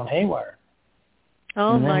instruments were going haywire.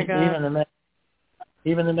 Oh, my God.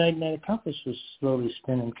 Even the magnetic compass was slowly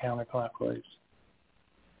spinning counterclockwise.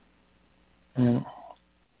 And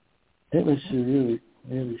it was really,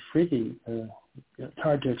 really freaky. It's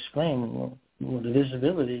hard to explain. Well, the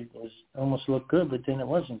visibility almost looked good, but then it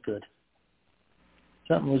wasn't good.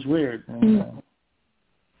 Something was weird. And,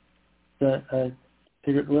 but I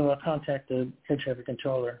figured, I'll contact the air traffic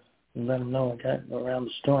controller and let him know I got around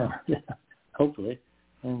the storm, hopefully.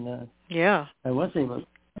 And I was able to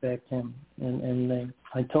contact him, and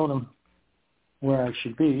I told him where I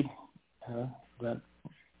should be, about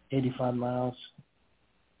 85 miles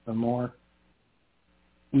or more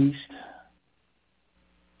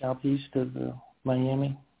southeast of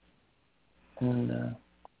Miami. And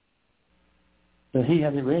But he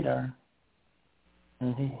had the radar.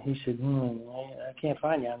 And he said, I can't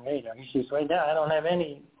find you on radar. He says, right now I don't have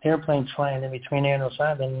any airplanes flying in between Arenal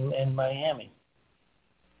Island and Miami.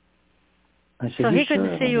 I said, so he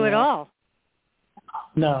couldn't see you at all?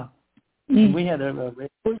 No. Mm-hmm. We had a radio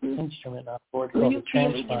instrument on board called the transponder.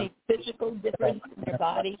 Were you feeling any physical difference in your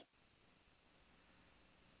body?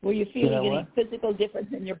 Were you feeling any physical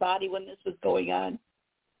difference in your body when this was going on?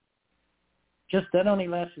 Just that only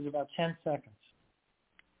lasted about 10 seconds.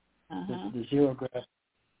 The zero gravity.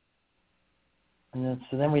 And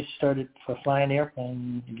then we started flying the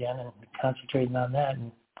airplane again and concentrating on that and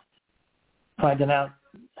finding out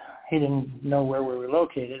he didn't know where we were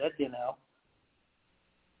located. That didn't help.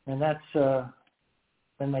 And that's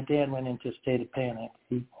when my dad went into a state of panic.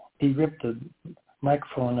 He ripped the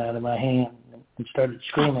microphone out of my hand and started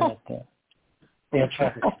screaming at the air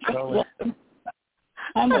traffic controller.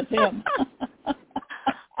 I'm with him.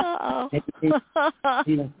 Uh-oh.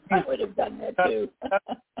 I would have done that too.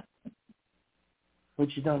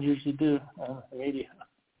 Which you don't usually do on the radio.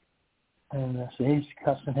 And so he's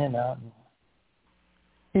cussing him out. And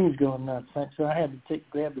he was going nuts. So I had to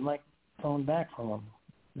grab the microphone back from him.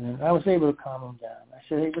 And I was able to calm him down. I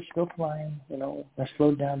said, hey, we're still flying. I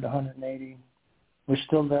slowed down to 180. We're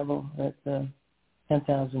still level at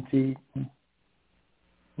 10,000 feet. And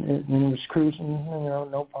it was cruising,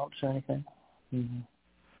 no bumps or anything. Mm-hmm.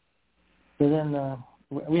 So then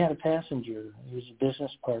we had a passenger. He was a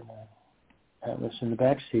business partner that was in the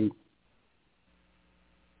back seat.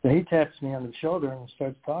 So he taps me on the shoulder and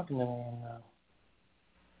starts talking to me,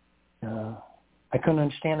 and I couldn't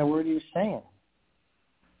understand a word he was saying.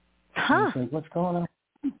 Huh? I was like, what's going on?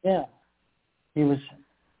 Yeah. He was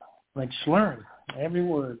like slurring every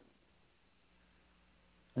word.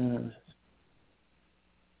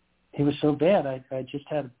 He was so bad, I just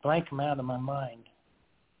had to blank him out of my mind.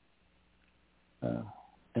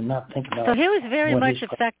 And not think about. So he was very much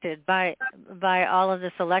affected by all of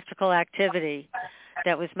this electrical activity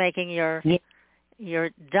that was making your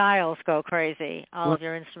dials go crazy, all of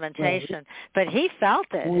your instrumentation. But he felt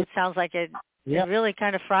it. It sounds like it really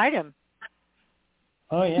kind of fried him.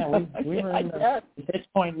 Oh yeah, we were at this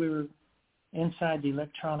point we were inside the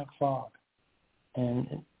electronic fog,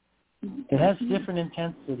 and it has different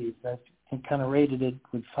intensities. I kind of rated it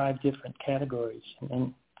with 5 different categories,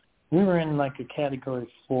 and we were in like a category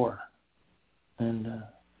 4, and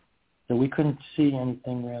so we couldn't see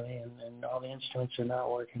anything really, and all the instruments are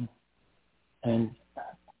not working, and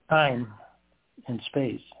time and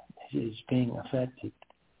space is being affected,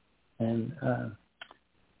 and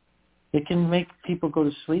it can make people go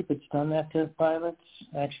to sleep. It's done that to pilots,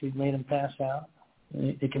 actually made them pass out.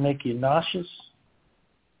 It can make you nauseous,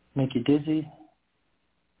 make you dizzy,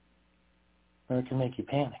 or it can make you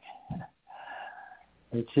panic.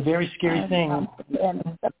 It's a very scary thing.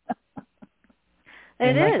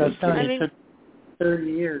 It is. It took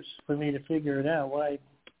 30 years for me to figure it out,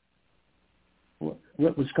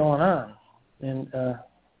 what was going on. And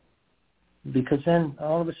because then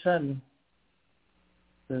all of a sudden,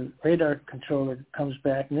 the radar controller comes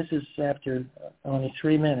back, and this is after only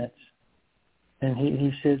 3 minutes, and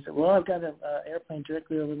he says, well, I've got an airplane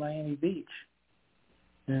directly over Miami Beach.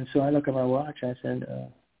 And so I look at my watch, I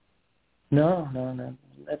said, no,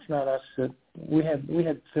 that's not us. We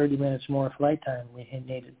had 30 minutes more flight time we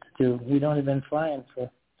needed to do. We'd only been flying for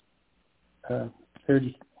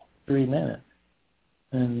 33 minutes.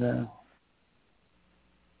 And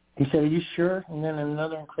he said, are you sure? And then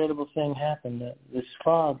another incredible thing happened. This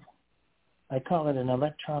fog, I call it an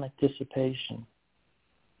electronic dissipation.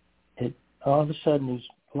 All of a sudden these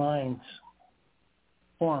lines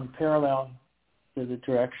formed parallel to the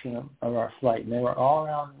direction of our flight, and they were all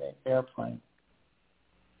around the airplane.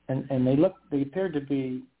 And they appeared to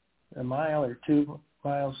be a mile or 2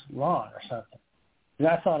 miles long or something. And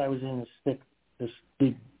I thought I was in this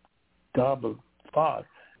big gob of fog,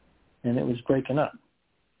 and it was breaking up.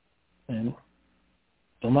 And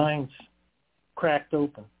the lines cracked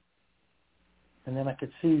open. And then I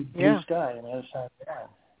could see blue sky on the other side of the line.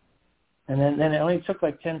 And then it only took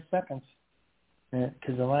like 10 seconds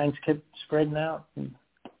because the lines kept spreading out and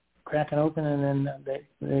cracking open, and then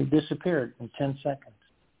they disappeared in 10 seconds.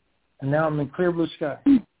 And now I'm in clear blue sky.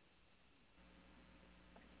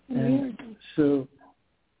 And so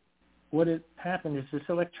what had happened is this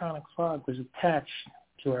electronic fog was attached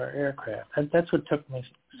to our aircraft. That's what took me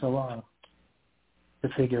so long to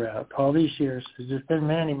figure out. All these years, there's been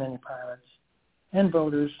many, many pilots and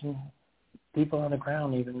boaters and people on the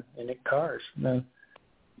ground, even in the cars, that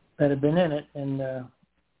have been in it, and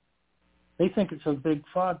they think it's a big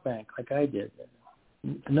fog bank like I did.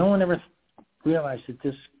 No one ever realize that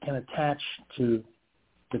this can attach to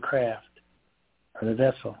the craft or the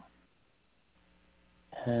vessel,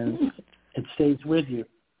 and it stays with you.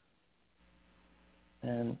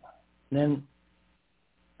 And then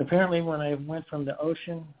apparently when I went from the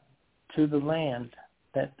ocean to the land,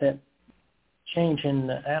 that change in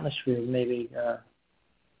the atmosphere maybe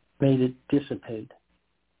made it dissipate.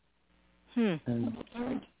 And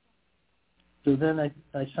so then I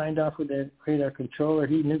signed off with that radar controller.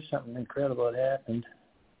 He knew something incredible had happened.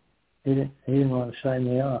 He didn't want to sign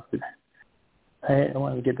me off. But I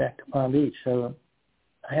wanted to get back to Palm Beach, so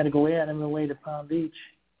I had to go out on the way to Palm Beach.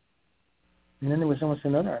 And then there was almost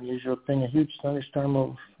another unusual thing, a huge thunderstorm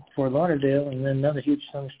over Fort Lauderdale, and then another huge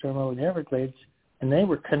thunderstorm over the Everglades, and they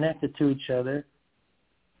were connected to each other,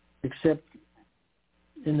 except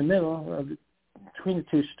in the middle, between the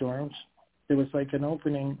two storms, there was like an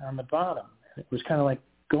opening on the bottom. It was kind of like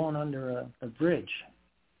going under a bridge.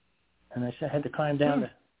 And I had to climb down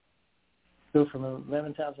to go from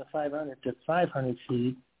 11,500 to 500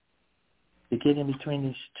 feet to get in between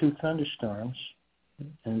these two thunderstorms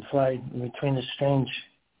and fly between this strange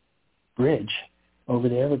bridge over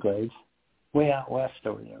the Everglades, way out west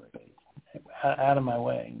over the Everglades, out of my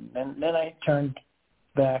way. And then I turned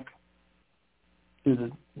back to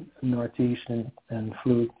the northeast and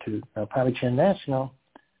flew to Palm Beach National.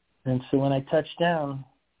 And so when I touched down,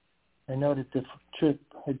 I noted the trip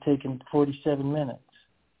had taken 47 minutes.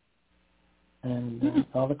 And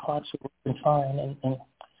all the clocks were working fine. And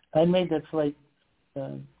I made that flight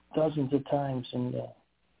dozens of times, and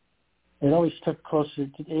it always took closer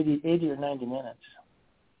to 80 or 90 minutes.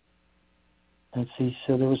 And see,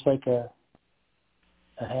 so there was like a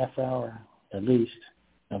half hour at least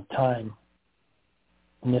of time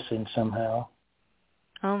missing somehow.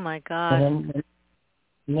 Oh my God! And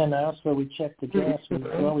then also we checked the gas. We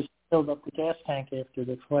always filled up the gas tank after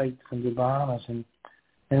the flight from the Bahamas, and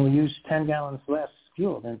we used 10 gallons less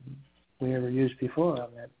fuel than we ever used before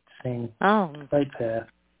on that same flight path.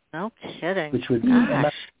 No kidding. Which would be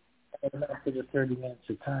enough for the 30 minutes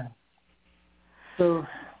of time. So,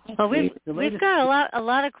 well, we've got a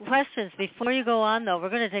lot of questions. Before you go on, though, we're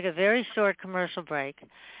going to take a very short commercial break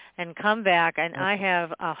and come back, and I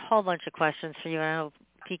have a whole bunch of questions for you, and I know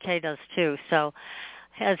PK does too. So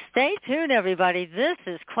stay tuned, everybody. This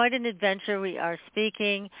is quite an adventure. We are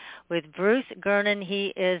speaking with Bruce Gernon. He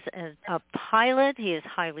is a pilot. He is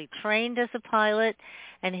highly trained as a pilot,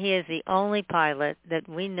 and he is the only pilot that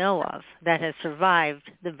we know of that has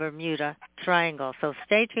survived the Bermuda Triangle. So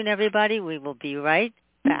stay tuned, everybody. We will be right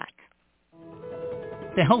back.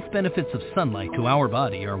 The health benefits of sunlight to our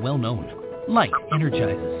body are well known. Light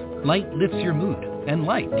energizes, light lifts your mood, and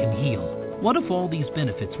light can heal. What if all these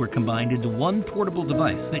benefits were combined into one portable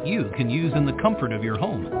device that you can use in the comfort of your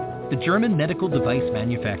home? The German medical device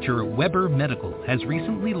manufacturer Weber Medical has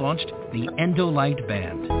recently launched the Endolight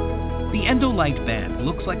Band. The Endolight Band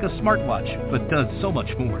looks like a smartwatch, but does so much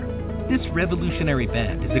more. This revolutionary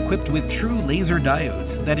band is equipped with true laser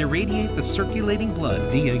diodes that irradiate the circulating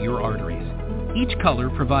blood via your arteries. Each color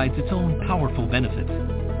provides its own powerful benefits.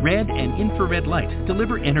 Red and infrared light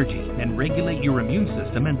deliver energy and regulate your immune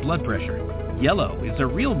system and blood pressure. Yellow is a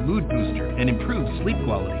real mood booster and improves sleep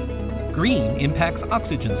quality. Green impacts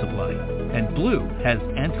oxygen supply, and blue has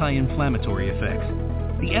anti-inflammatory effects.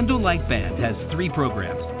 The Endolight Band has 3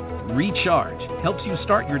 programs. Recharge helps you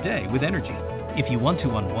start your day with energy. If you want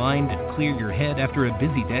to unwind and clear your head after a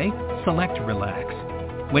busy day, select Relax.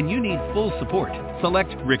 When you need full support,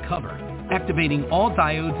 select Recover, activating all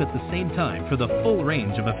diodes at the same time for the full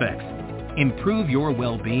range of effects. Improve your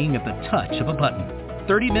well-being at the touch of a button.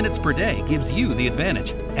 30 minutes per day gives you the advantage,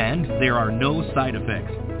 and there are no side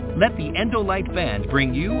effects. Let the Endolight Band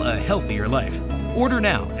bring you a healthier life. Order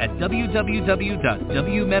now at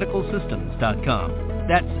www.wmedicalsystems.com.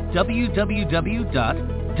 That's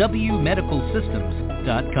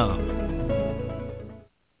www.wmedicalsystems.com.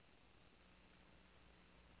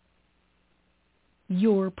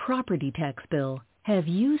 Your property tax bill. Have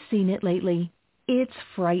you seen it lately? It's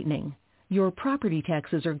frightening. Your property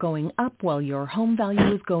taxes are going up while your home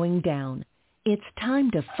value is going down. It's time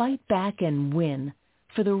to fight back and win.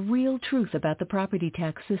 For the real truth about the property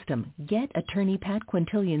tax system, get attorney Pat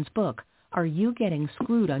Quintilian's book, Are You Getting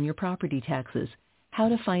Screwed on Your Property Taxes? How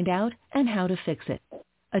to Find Out and How to Fix It.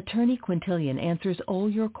 Attorney Quintilian answers all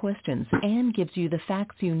your questions and gives you the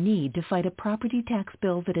facts you need to fight a property tax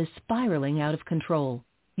bill that is spiraling out of control.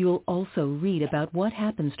 You'll also read about what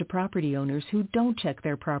happens to property owners who don't check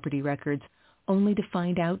their property records, only to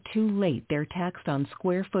find out too late they're taxed on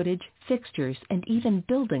square footage, fixtures, and even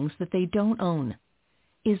buildings that they don't own.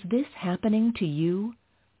 Is this happening to you?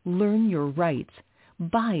 Learn your rights.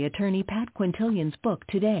 Buy attorney Pat Quintilian's book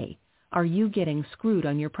today. Are you getting screwed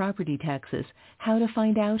on your property taxes? How to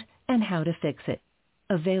find out and how to fix it.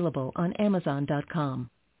 Available on Amazon.com.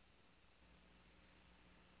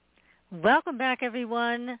 Welcome back,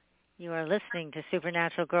 everyone. You are listening to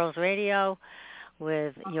Supernatural Girls Radio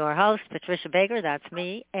with your host, Patricia Baker, that's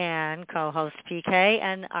me, and co-host PK.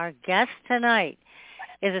 And our guest tonight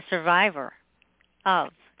is a survivor of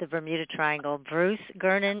the Bermuda Triangle. Bruce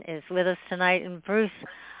Gernon is with us tonight. And Bruce,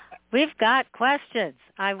 we've got questions.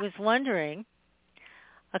 I was wondering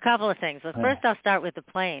a couple of things. Well, first, I'll start with the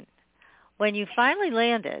plane. When you finally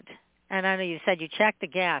landed, and I know you said you checked the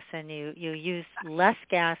gas and you used less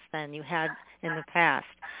gas than you had in the past,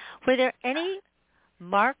 were there any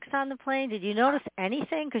marks on the plane? Did you notice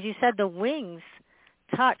anything? Because you said the wings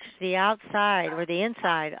touched the outside or the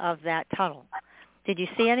inside of that tunnel. Did you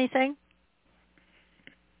see anything?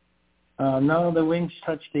 No, the wings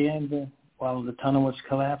touched the end while the tunnel was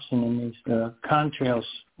collapsing, and these contrails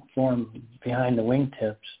formed behind the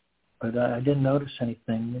wingtips. But I didn't notice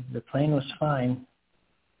anything. The plane was fine.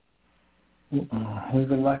 We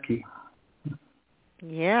were lucky.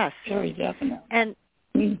 Yes. Very definite. And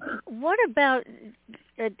what about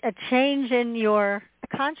a change in your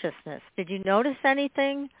consciousness? Did you notice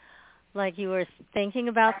anything? Like you were thinking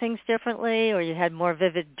about things differently, or you had more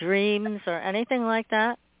vivid dreams, or anything like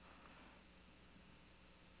that?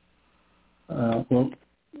 Well,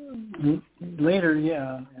 later,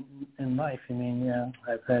 yeah, in life, I mean, yeah,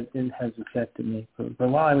 it has affected me. But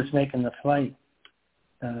while I was making the flight,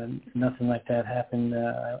 nothing like that happened.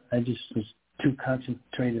 I just was too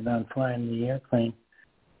concentrated on flying the airplane,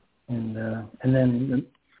 and then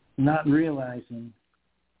not realizing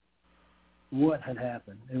what had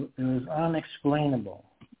happened. It was unexplainable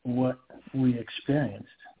what we experienced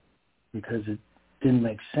because it didn't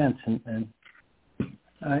make sense, and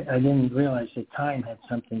I didn't realize that time had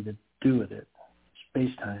something to do with it,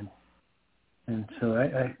 space-time. And so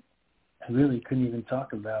I really couldn't even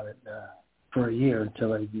talk about it for a year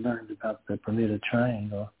until I learned about the Bermuda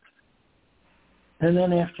Triangle. And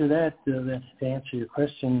then after that, to answer your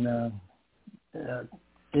question,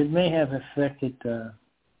 it may have affected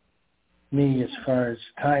me as far as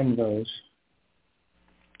time goes.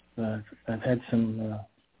 I've had some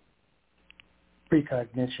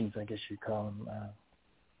precognitions, I guess you'd call them,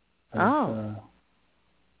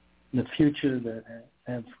 the future that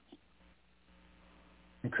have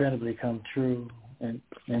incredibly come true, and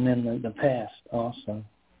then the past also.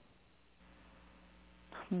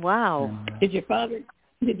 Wow. And, Did your father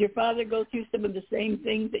go through some of the same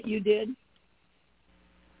things that you did?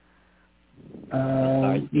 As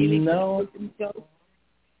far as dealing no, with himself?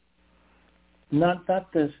 not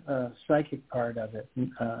the psychic part of it.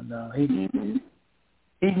 No, he knew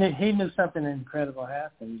something incredible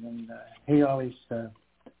happened, and he always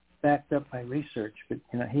backed up my research. But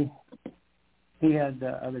he had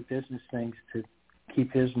other business things to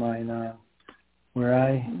keep his mind on. Where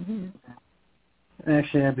I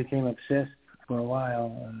became obsessed for a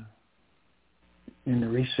while in the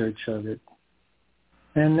research of it,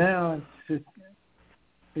 and now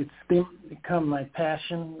it's become my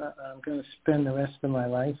passion. I'm going to spend the rest of my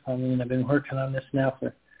life. I mean, I've been working on this now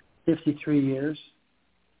for 53 years,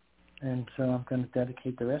 and so I'm going to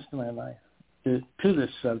dedicate the rest of my life to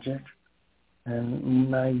this subject. And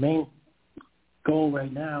my main goal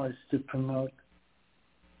right now is to promote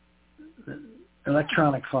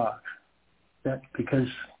electronic fog, because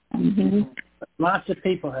lots of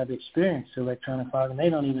people have experienced electronic fog, and they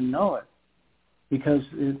don't even know it, because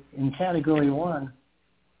in Category 1,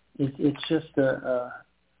 it's just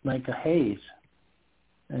like a haze,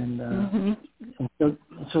 and so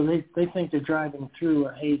they think they're driving through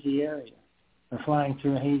a hazy area, or flying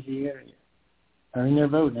through a hazy area, or in their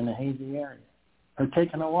boat in a hazy area, or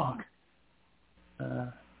taking a walk,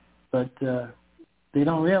 but they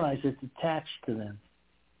don't realize it's attached to them.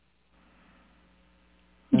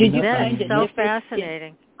 Did you find it so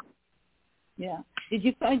fascinating? Yeah. Did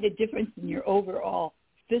you find a difference in your overall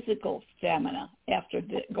physical stamina after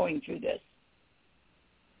going through this?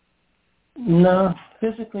 No,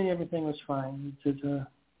 physically everything was fine. Just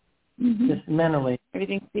mentally,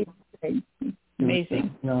 everything seemed great.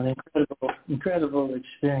 Amazing. An incredible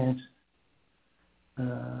experience.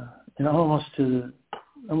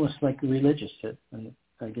 Almost like religious,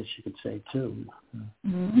 I guess you could say too.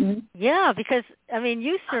 Yeah, because I mean,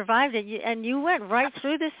 you survived it, and you went right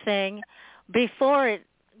through this thing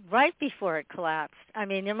right before it collapsed. I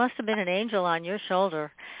mean, there must have been an angel on your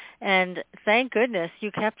shoulder, and thank goodness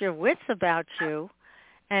you kept your wits about you,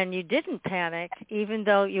 and you didn't panic, even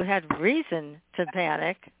though you had reason to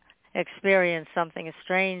panic, experience something as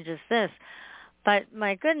strange as this. But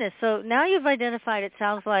my goodness, so now you've identified, it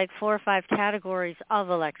sounds like, 4 or 5 categories of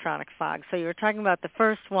electronic fog. So you were talking about the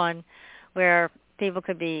first one where people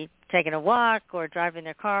could be taking a walk or driving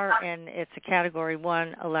their car, and it's a Category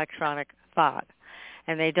 1 electronic fog,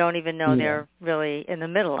 and they don't even know they're really in the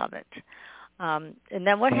middle of it. And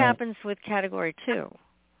then what happens with Category 2?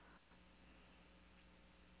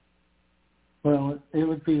 Well, it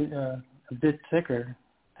would be a bit thicker,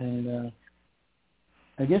 and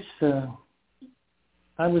I guess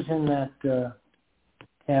I was in that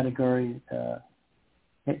category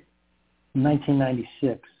in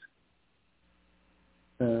 1996,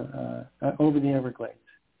 over the Everglades.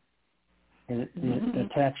 It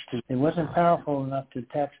attached to. It wasn't powerful enough to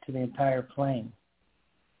attach to the entire plane,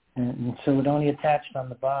 and so it only attached on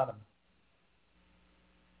the bottom.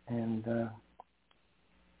 And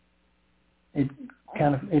it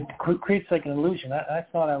creates like an illusion. I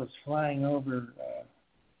thought I was flying over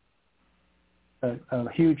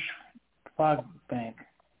a huge fog bank,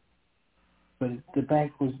 but the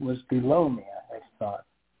bank was below me, I thought,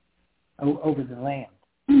 over the land.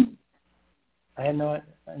 I had no.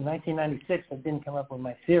 In 1996, I didn't come up with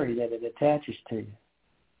my theory that it attaches to you.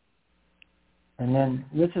 And then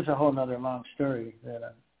this is a whole other long story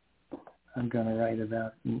that I'm going to write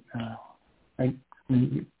about.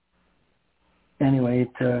 Anyway,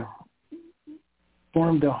 it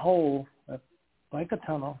formed a hole, like a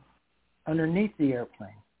tunnel, underneath the airplane.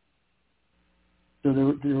 So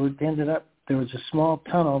there was a small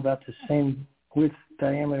tunnel about the same width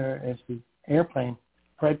diameter as the airplane,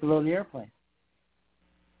 right below the airplane,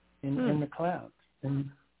 in the clouds. And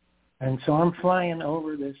so I'm flying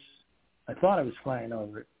over this. I thought I was flying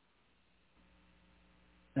over it,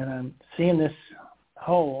 and I'm seeing this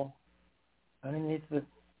hole underneath the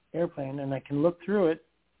airplane, and I can look through it,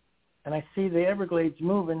 and I see the Everglades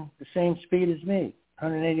moving the same speed as me,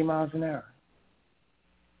 180 miles an hour.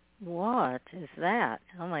 What is that?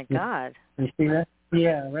 Oh, my God. You see that?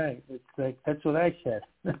 Yeah, right. It's like, that's what I said.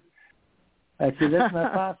 I said, that's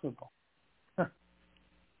not possible.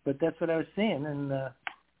 But that's what I was seeing, and I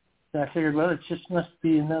figured, well, it just must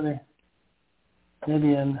be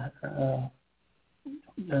maybe an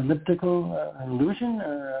elliptical illusion,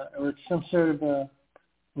 or it's some sort of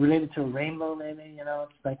related to a rainbow, maybe.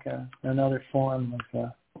 It's like another form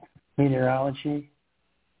of meteorology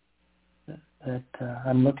that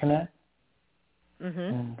I'm looking at. Mm-hmm.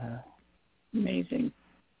 And amazing.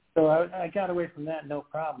 So I got away from that, no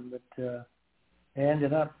problem. But I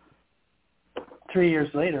ended up 3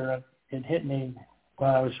 years later. It hit me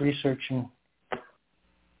while I was researching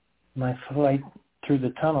my flight through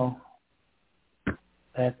the tunnel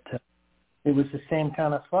that it was the same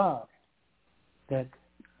kind of fog that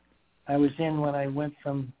I was in when I went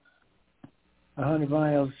from 100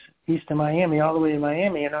 miles east of Miami all the way to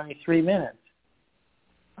Miami in only 3 minutes.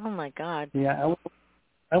 Oh, my God. Yeah,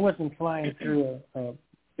 I wasn't flying through a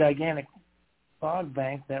gigantic fog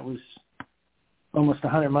bank that was almost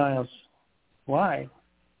 100 miles wide.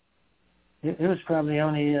 It was probably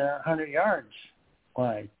only 100 yards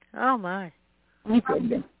wide. Oh, my.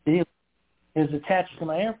 It was attached to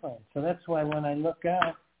my airplane. So that's why when I look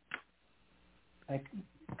out, I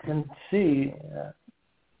can see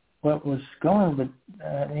what was going, but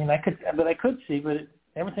I could see, but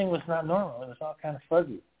everything was not normal. It was all kind of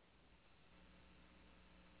fuzzy.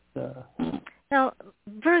 So. Now,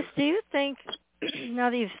 Bruce, do you think, now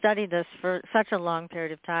that you've studied this for such a long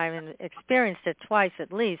period of time and experienced it twice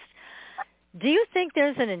at least, do you think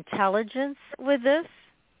there's an intelligence with this?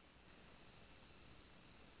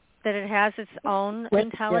 That it has its own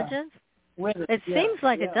intelligence? Yeah. It seems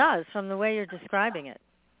like it does from the way you're describing it.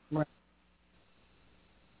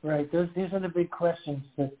 Right. These are the big questions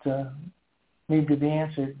that need to be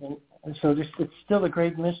answered. And so it's still a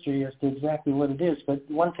great mystery as to exactly what it is. But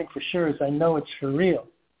one thing for sure is I know it's for real.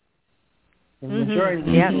 The majority of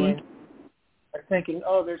the people are thinking,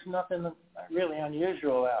 there's nothing really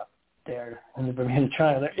unusual out there in the Bermuda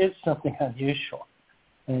Triangle. There is something unusual,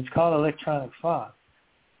 and it's called electronic fog.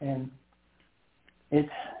 And it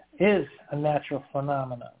is a natural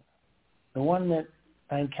phenomenon. The one that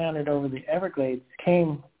I encountered over the Everglades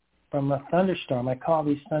came from a thunderstorm. I call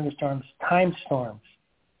these thunderstorms time storms.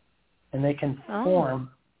 And they can form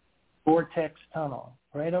vortex tunnel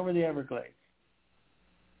right over the Everglades.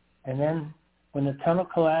 And then when the tunnel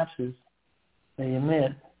collapses, they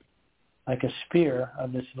emit like a spear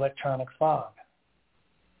of this electronic fog.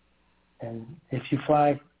 And if you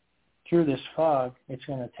fly through this fog, it's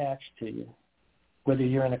going to attach to you, whether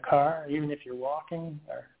you're in a car, or even if you're walking,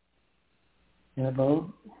 or in a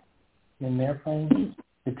boat, in an airplane.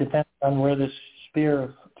 It depends on where this spear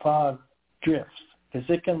of fog drifts, because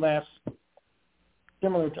it can last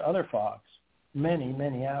similar to other fogs, many,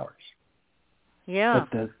 many hours. Yeah.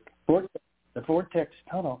 But the vortex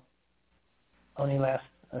tunnel only lasts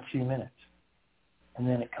a few minutes, and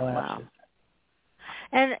then it collapses. Wow.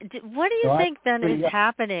 And what do you think then is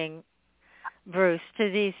happening, Bruce,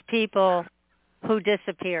 to these people who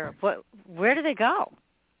disappear? Where do they go?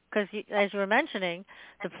 Because as you were mentioning,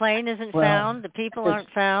 the plane isn't found, the people aren't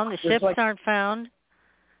found, the ships aren't found.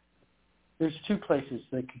 There's two places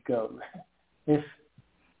they could go. If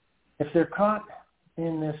they're caught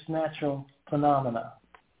in this natural phenomena,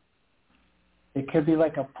 it could be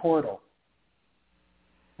like a portal,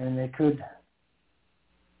 and they could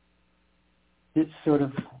just sort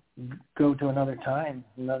of go to another time,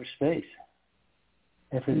 another space.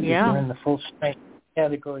 If they're in the full strength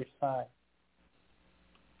category 5.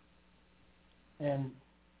 And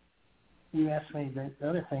you asked me, the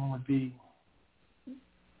other thing would be,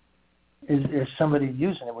 is somebody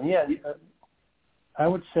using it? Well, yeah, I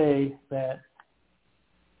would say that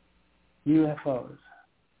UFOs,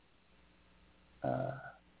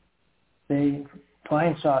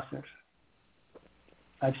 flying saucers,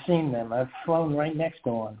 I've seen them. I've flown right next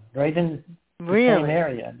to one, right in the same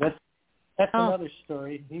area. That's another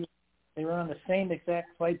story. They were on the same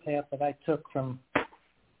exact flight path that I took from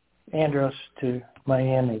Andros to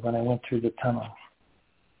Miami when I went through the tunnel.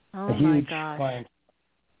 Oh, a huge my gosh. flying.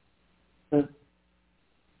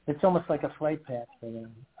 It's almost like a flight path for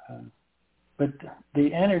them. But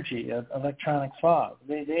the energy of electronic fog,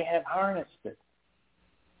 they have harnessed it.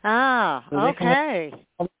 Ah, so okay.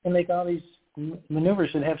 They can make all these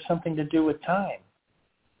maneuvers that have something to do with time.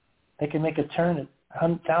 They can make a turn at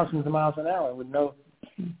thousands of miles an hour with no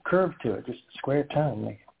curve to it, just a square turn.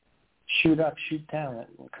 They shoot up, shoot down at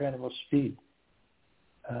incredible speed.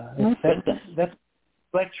 That's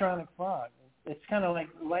electronic fog. It's kind of like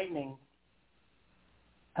lightning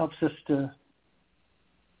helps us to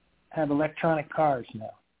have electronic cars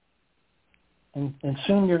now. And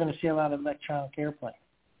soon you're going to see a lot of electronic airplanes.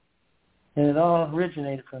 And it all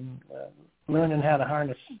originated from learning how to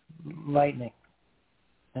harness lightning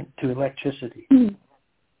to electricity. Mm-hmm.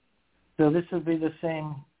 So this would be the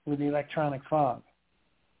same with the electronic fog.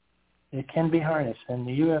 It can be harnessed, and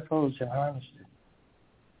the UFOs have harnessed it.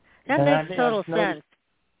 That makes total sense.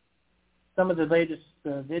 Some of the latest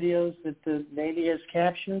videos that the Navy has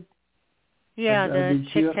captured. Yeah, the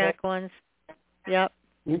Tic Tac ones. Yep.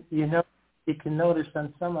 You know, you can notice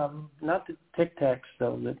on some of them, not the Tic Tacs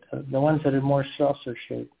though, the ones that are more saucer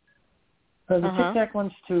shaped. The Tic Tac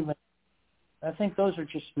ones too. I think those are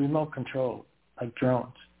just remote controlled, like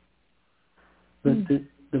drones. But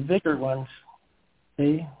the bigger ones,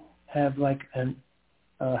 they have like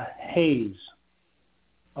a haze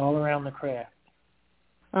all around the craft.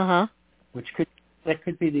 Which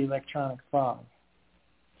could be the electronic fog.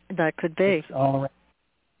 That could be. It's all around.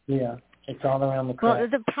 Yeah, it's all around the craft. Well,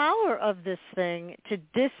 the power of this thing to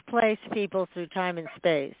displace people through time and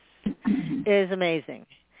space is amazing.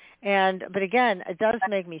 But again, it does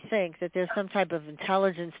make me think that there's some type of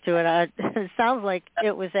intelligence to it. It sounds like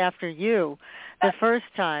it was after you, the first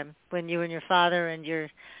time when you and your father and your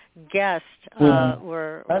guest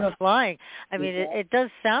were flying. I mean, it does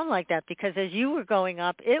sound like that because as you were going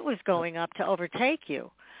up, it was going up to overtake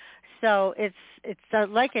you. So it's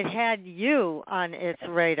like it had you on its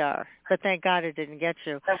radar, but thank God it didn't get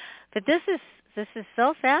you. But this is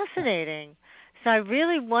so fascinating. So I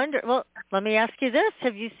really wonder, well, let me ask you this.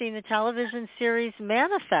 Have you seen the television series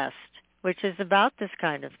Manifest, which is about this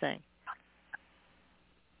kind of thing?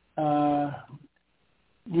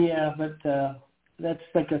 Yeah, but that's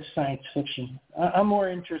like a science fiction. I'm more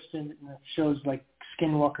interested in shows like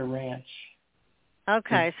Skinwalker Ranch.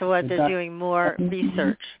 Okay, so what, they're doing more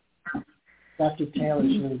research. Dr.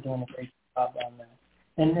 Taylor's really doing a great job on that.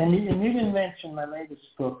 And you didn't mention my latest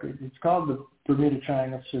book. It's called The Bermuda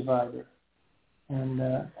Triangle Survivor. And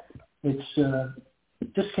it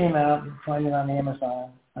just came out. You can find it on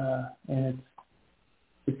Amazon. And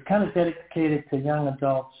it's kind of dedicated to young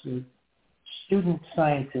adults, student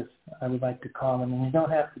scientists, I would like to call them. And you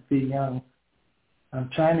don't have to be young. I'm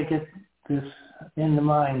trying to get this in the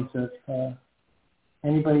minds of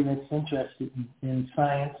anybody that's interested in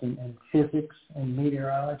science and physics and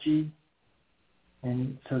meteorology,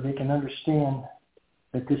 and so they can understand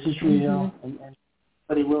that this is real and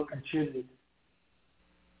somebody will contribute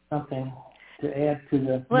something to add to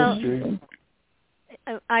the mystery.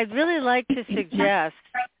 I'd really like to suggest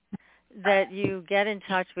that you get in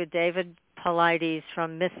touch with David Paulides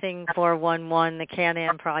from Missing 411, the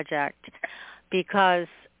Can-Am Project, because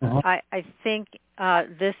I think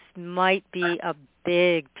this might be a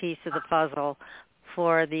big piece of the puzzle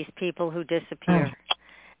for these people who disappear.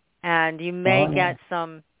 And you may get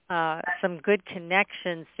some good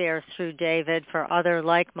connections there through David for other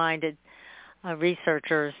like-minded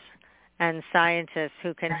researchers and scientists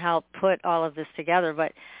who can help put all of this together.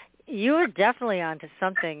 But you are definitely onto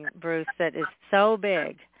something, Bruce, that is so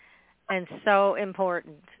big and so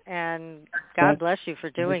important. And God bless you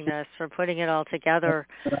for doing this, for putting it all together,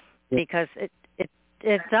 because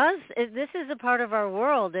this is a part of our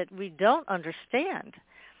world that we don't understand.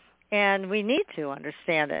 And we need to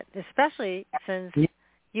understand it, especially since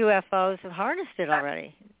UFOs have harnessed it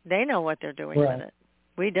already. They know what they're doing with it.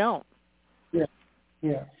 We don't.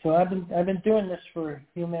 Yeah. So I've been doing this for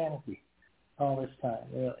humanity all this time,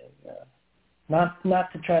 really.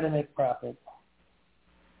 Not to try to make profit,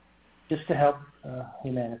 just to help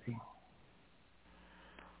humanity.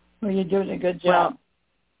 Well, you're doing a good job.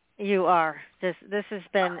 Well, you are. This has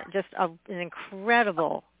been just an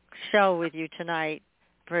incredible show with you tonight,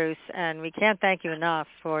 Bruce, and we can't thank you enough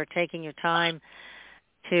for taking your time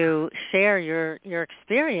to share your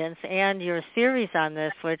experience and your theories on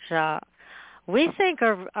this, which we think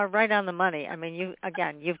are right on the money. I mean,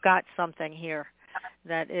 you've got something here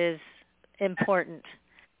that is important,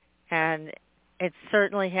 and it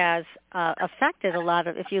certainly has affected a lot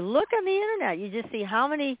of. If you look on the internet, you just see how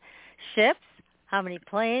many ships, how many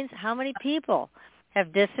planes, how many people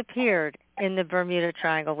have disappeared in the Bermuda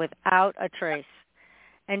Triangle without a trace.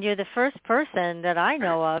 And you're the first person that I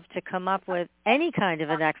know of to come up with any kind of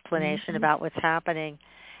an explanation about what's happening,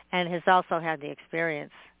 and has also had the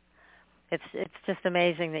experience. It's just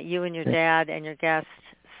amazing that you and your dad and your guests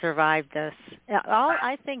survived this. All,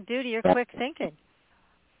 I think, due to your quick thinking.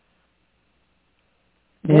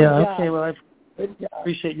 Yeah, okay. Well, I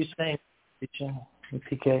appreciate you saying it,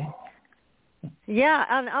 PK. Yeah,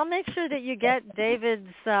 and I'll make sure that you get David's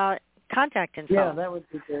contact info. Yeah, that would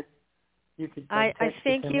be good. I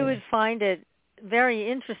think you would find it very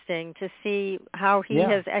interesting to see how he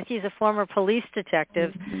has, as he's a former police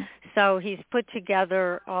detective, so he's put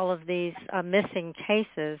together all of these missing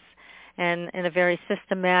cases and in a very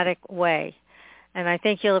systematic way. And I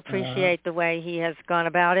think you'll appreciate the way he has gone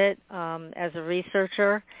about it as a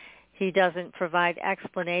researcher. He doesn't provide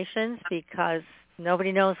explanations because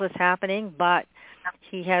nobody knows what's happening, but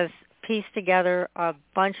he has pieced together a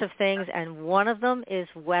bunch of things, and one of them is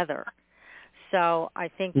weather. So I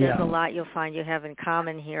think there's a lot you'll find you have in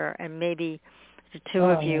common here, and maybe the two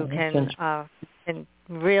of you can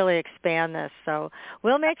really expand this. So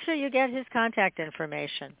we'll make sure you get his contact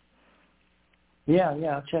information. Yeah,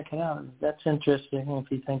 I'll check it out. That's interesting if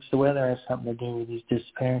he thinks the weather has something to do with these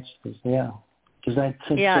disappearances. Yeah, because I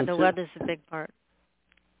think so the too. weather's a big part.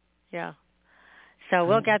 Yeah. So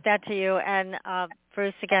we'll get that to you. And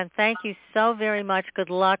Bruce, again, thank you so very much. Good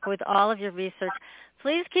luck with all of your research.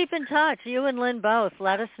 Please keep in touch, you and Lynn both.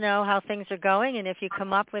 Let us know how things are going, and if you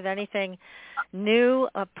come up with anything new,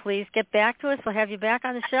 please get back to us. We'll have you back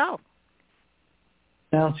on the show.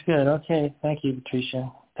 Sounds good. Okay. Thank you,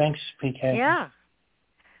 Patricia. Thanks, PK. Yeah.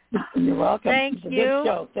 You're welcome. Thank it's a you. Good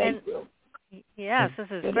show. Thank you. Yes, this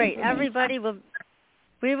is Good great. Everybody,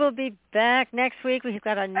 we will be back next week. We've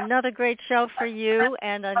got another great show for you.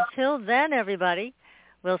 And until then, everybody,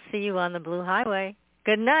 we'll see you on the Blue Highway.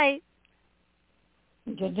 Good night.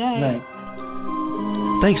 Good night.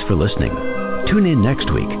 Thanks for listening. Tune in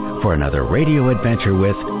next week for another radio adventure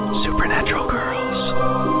with Supernatural.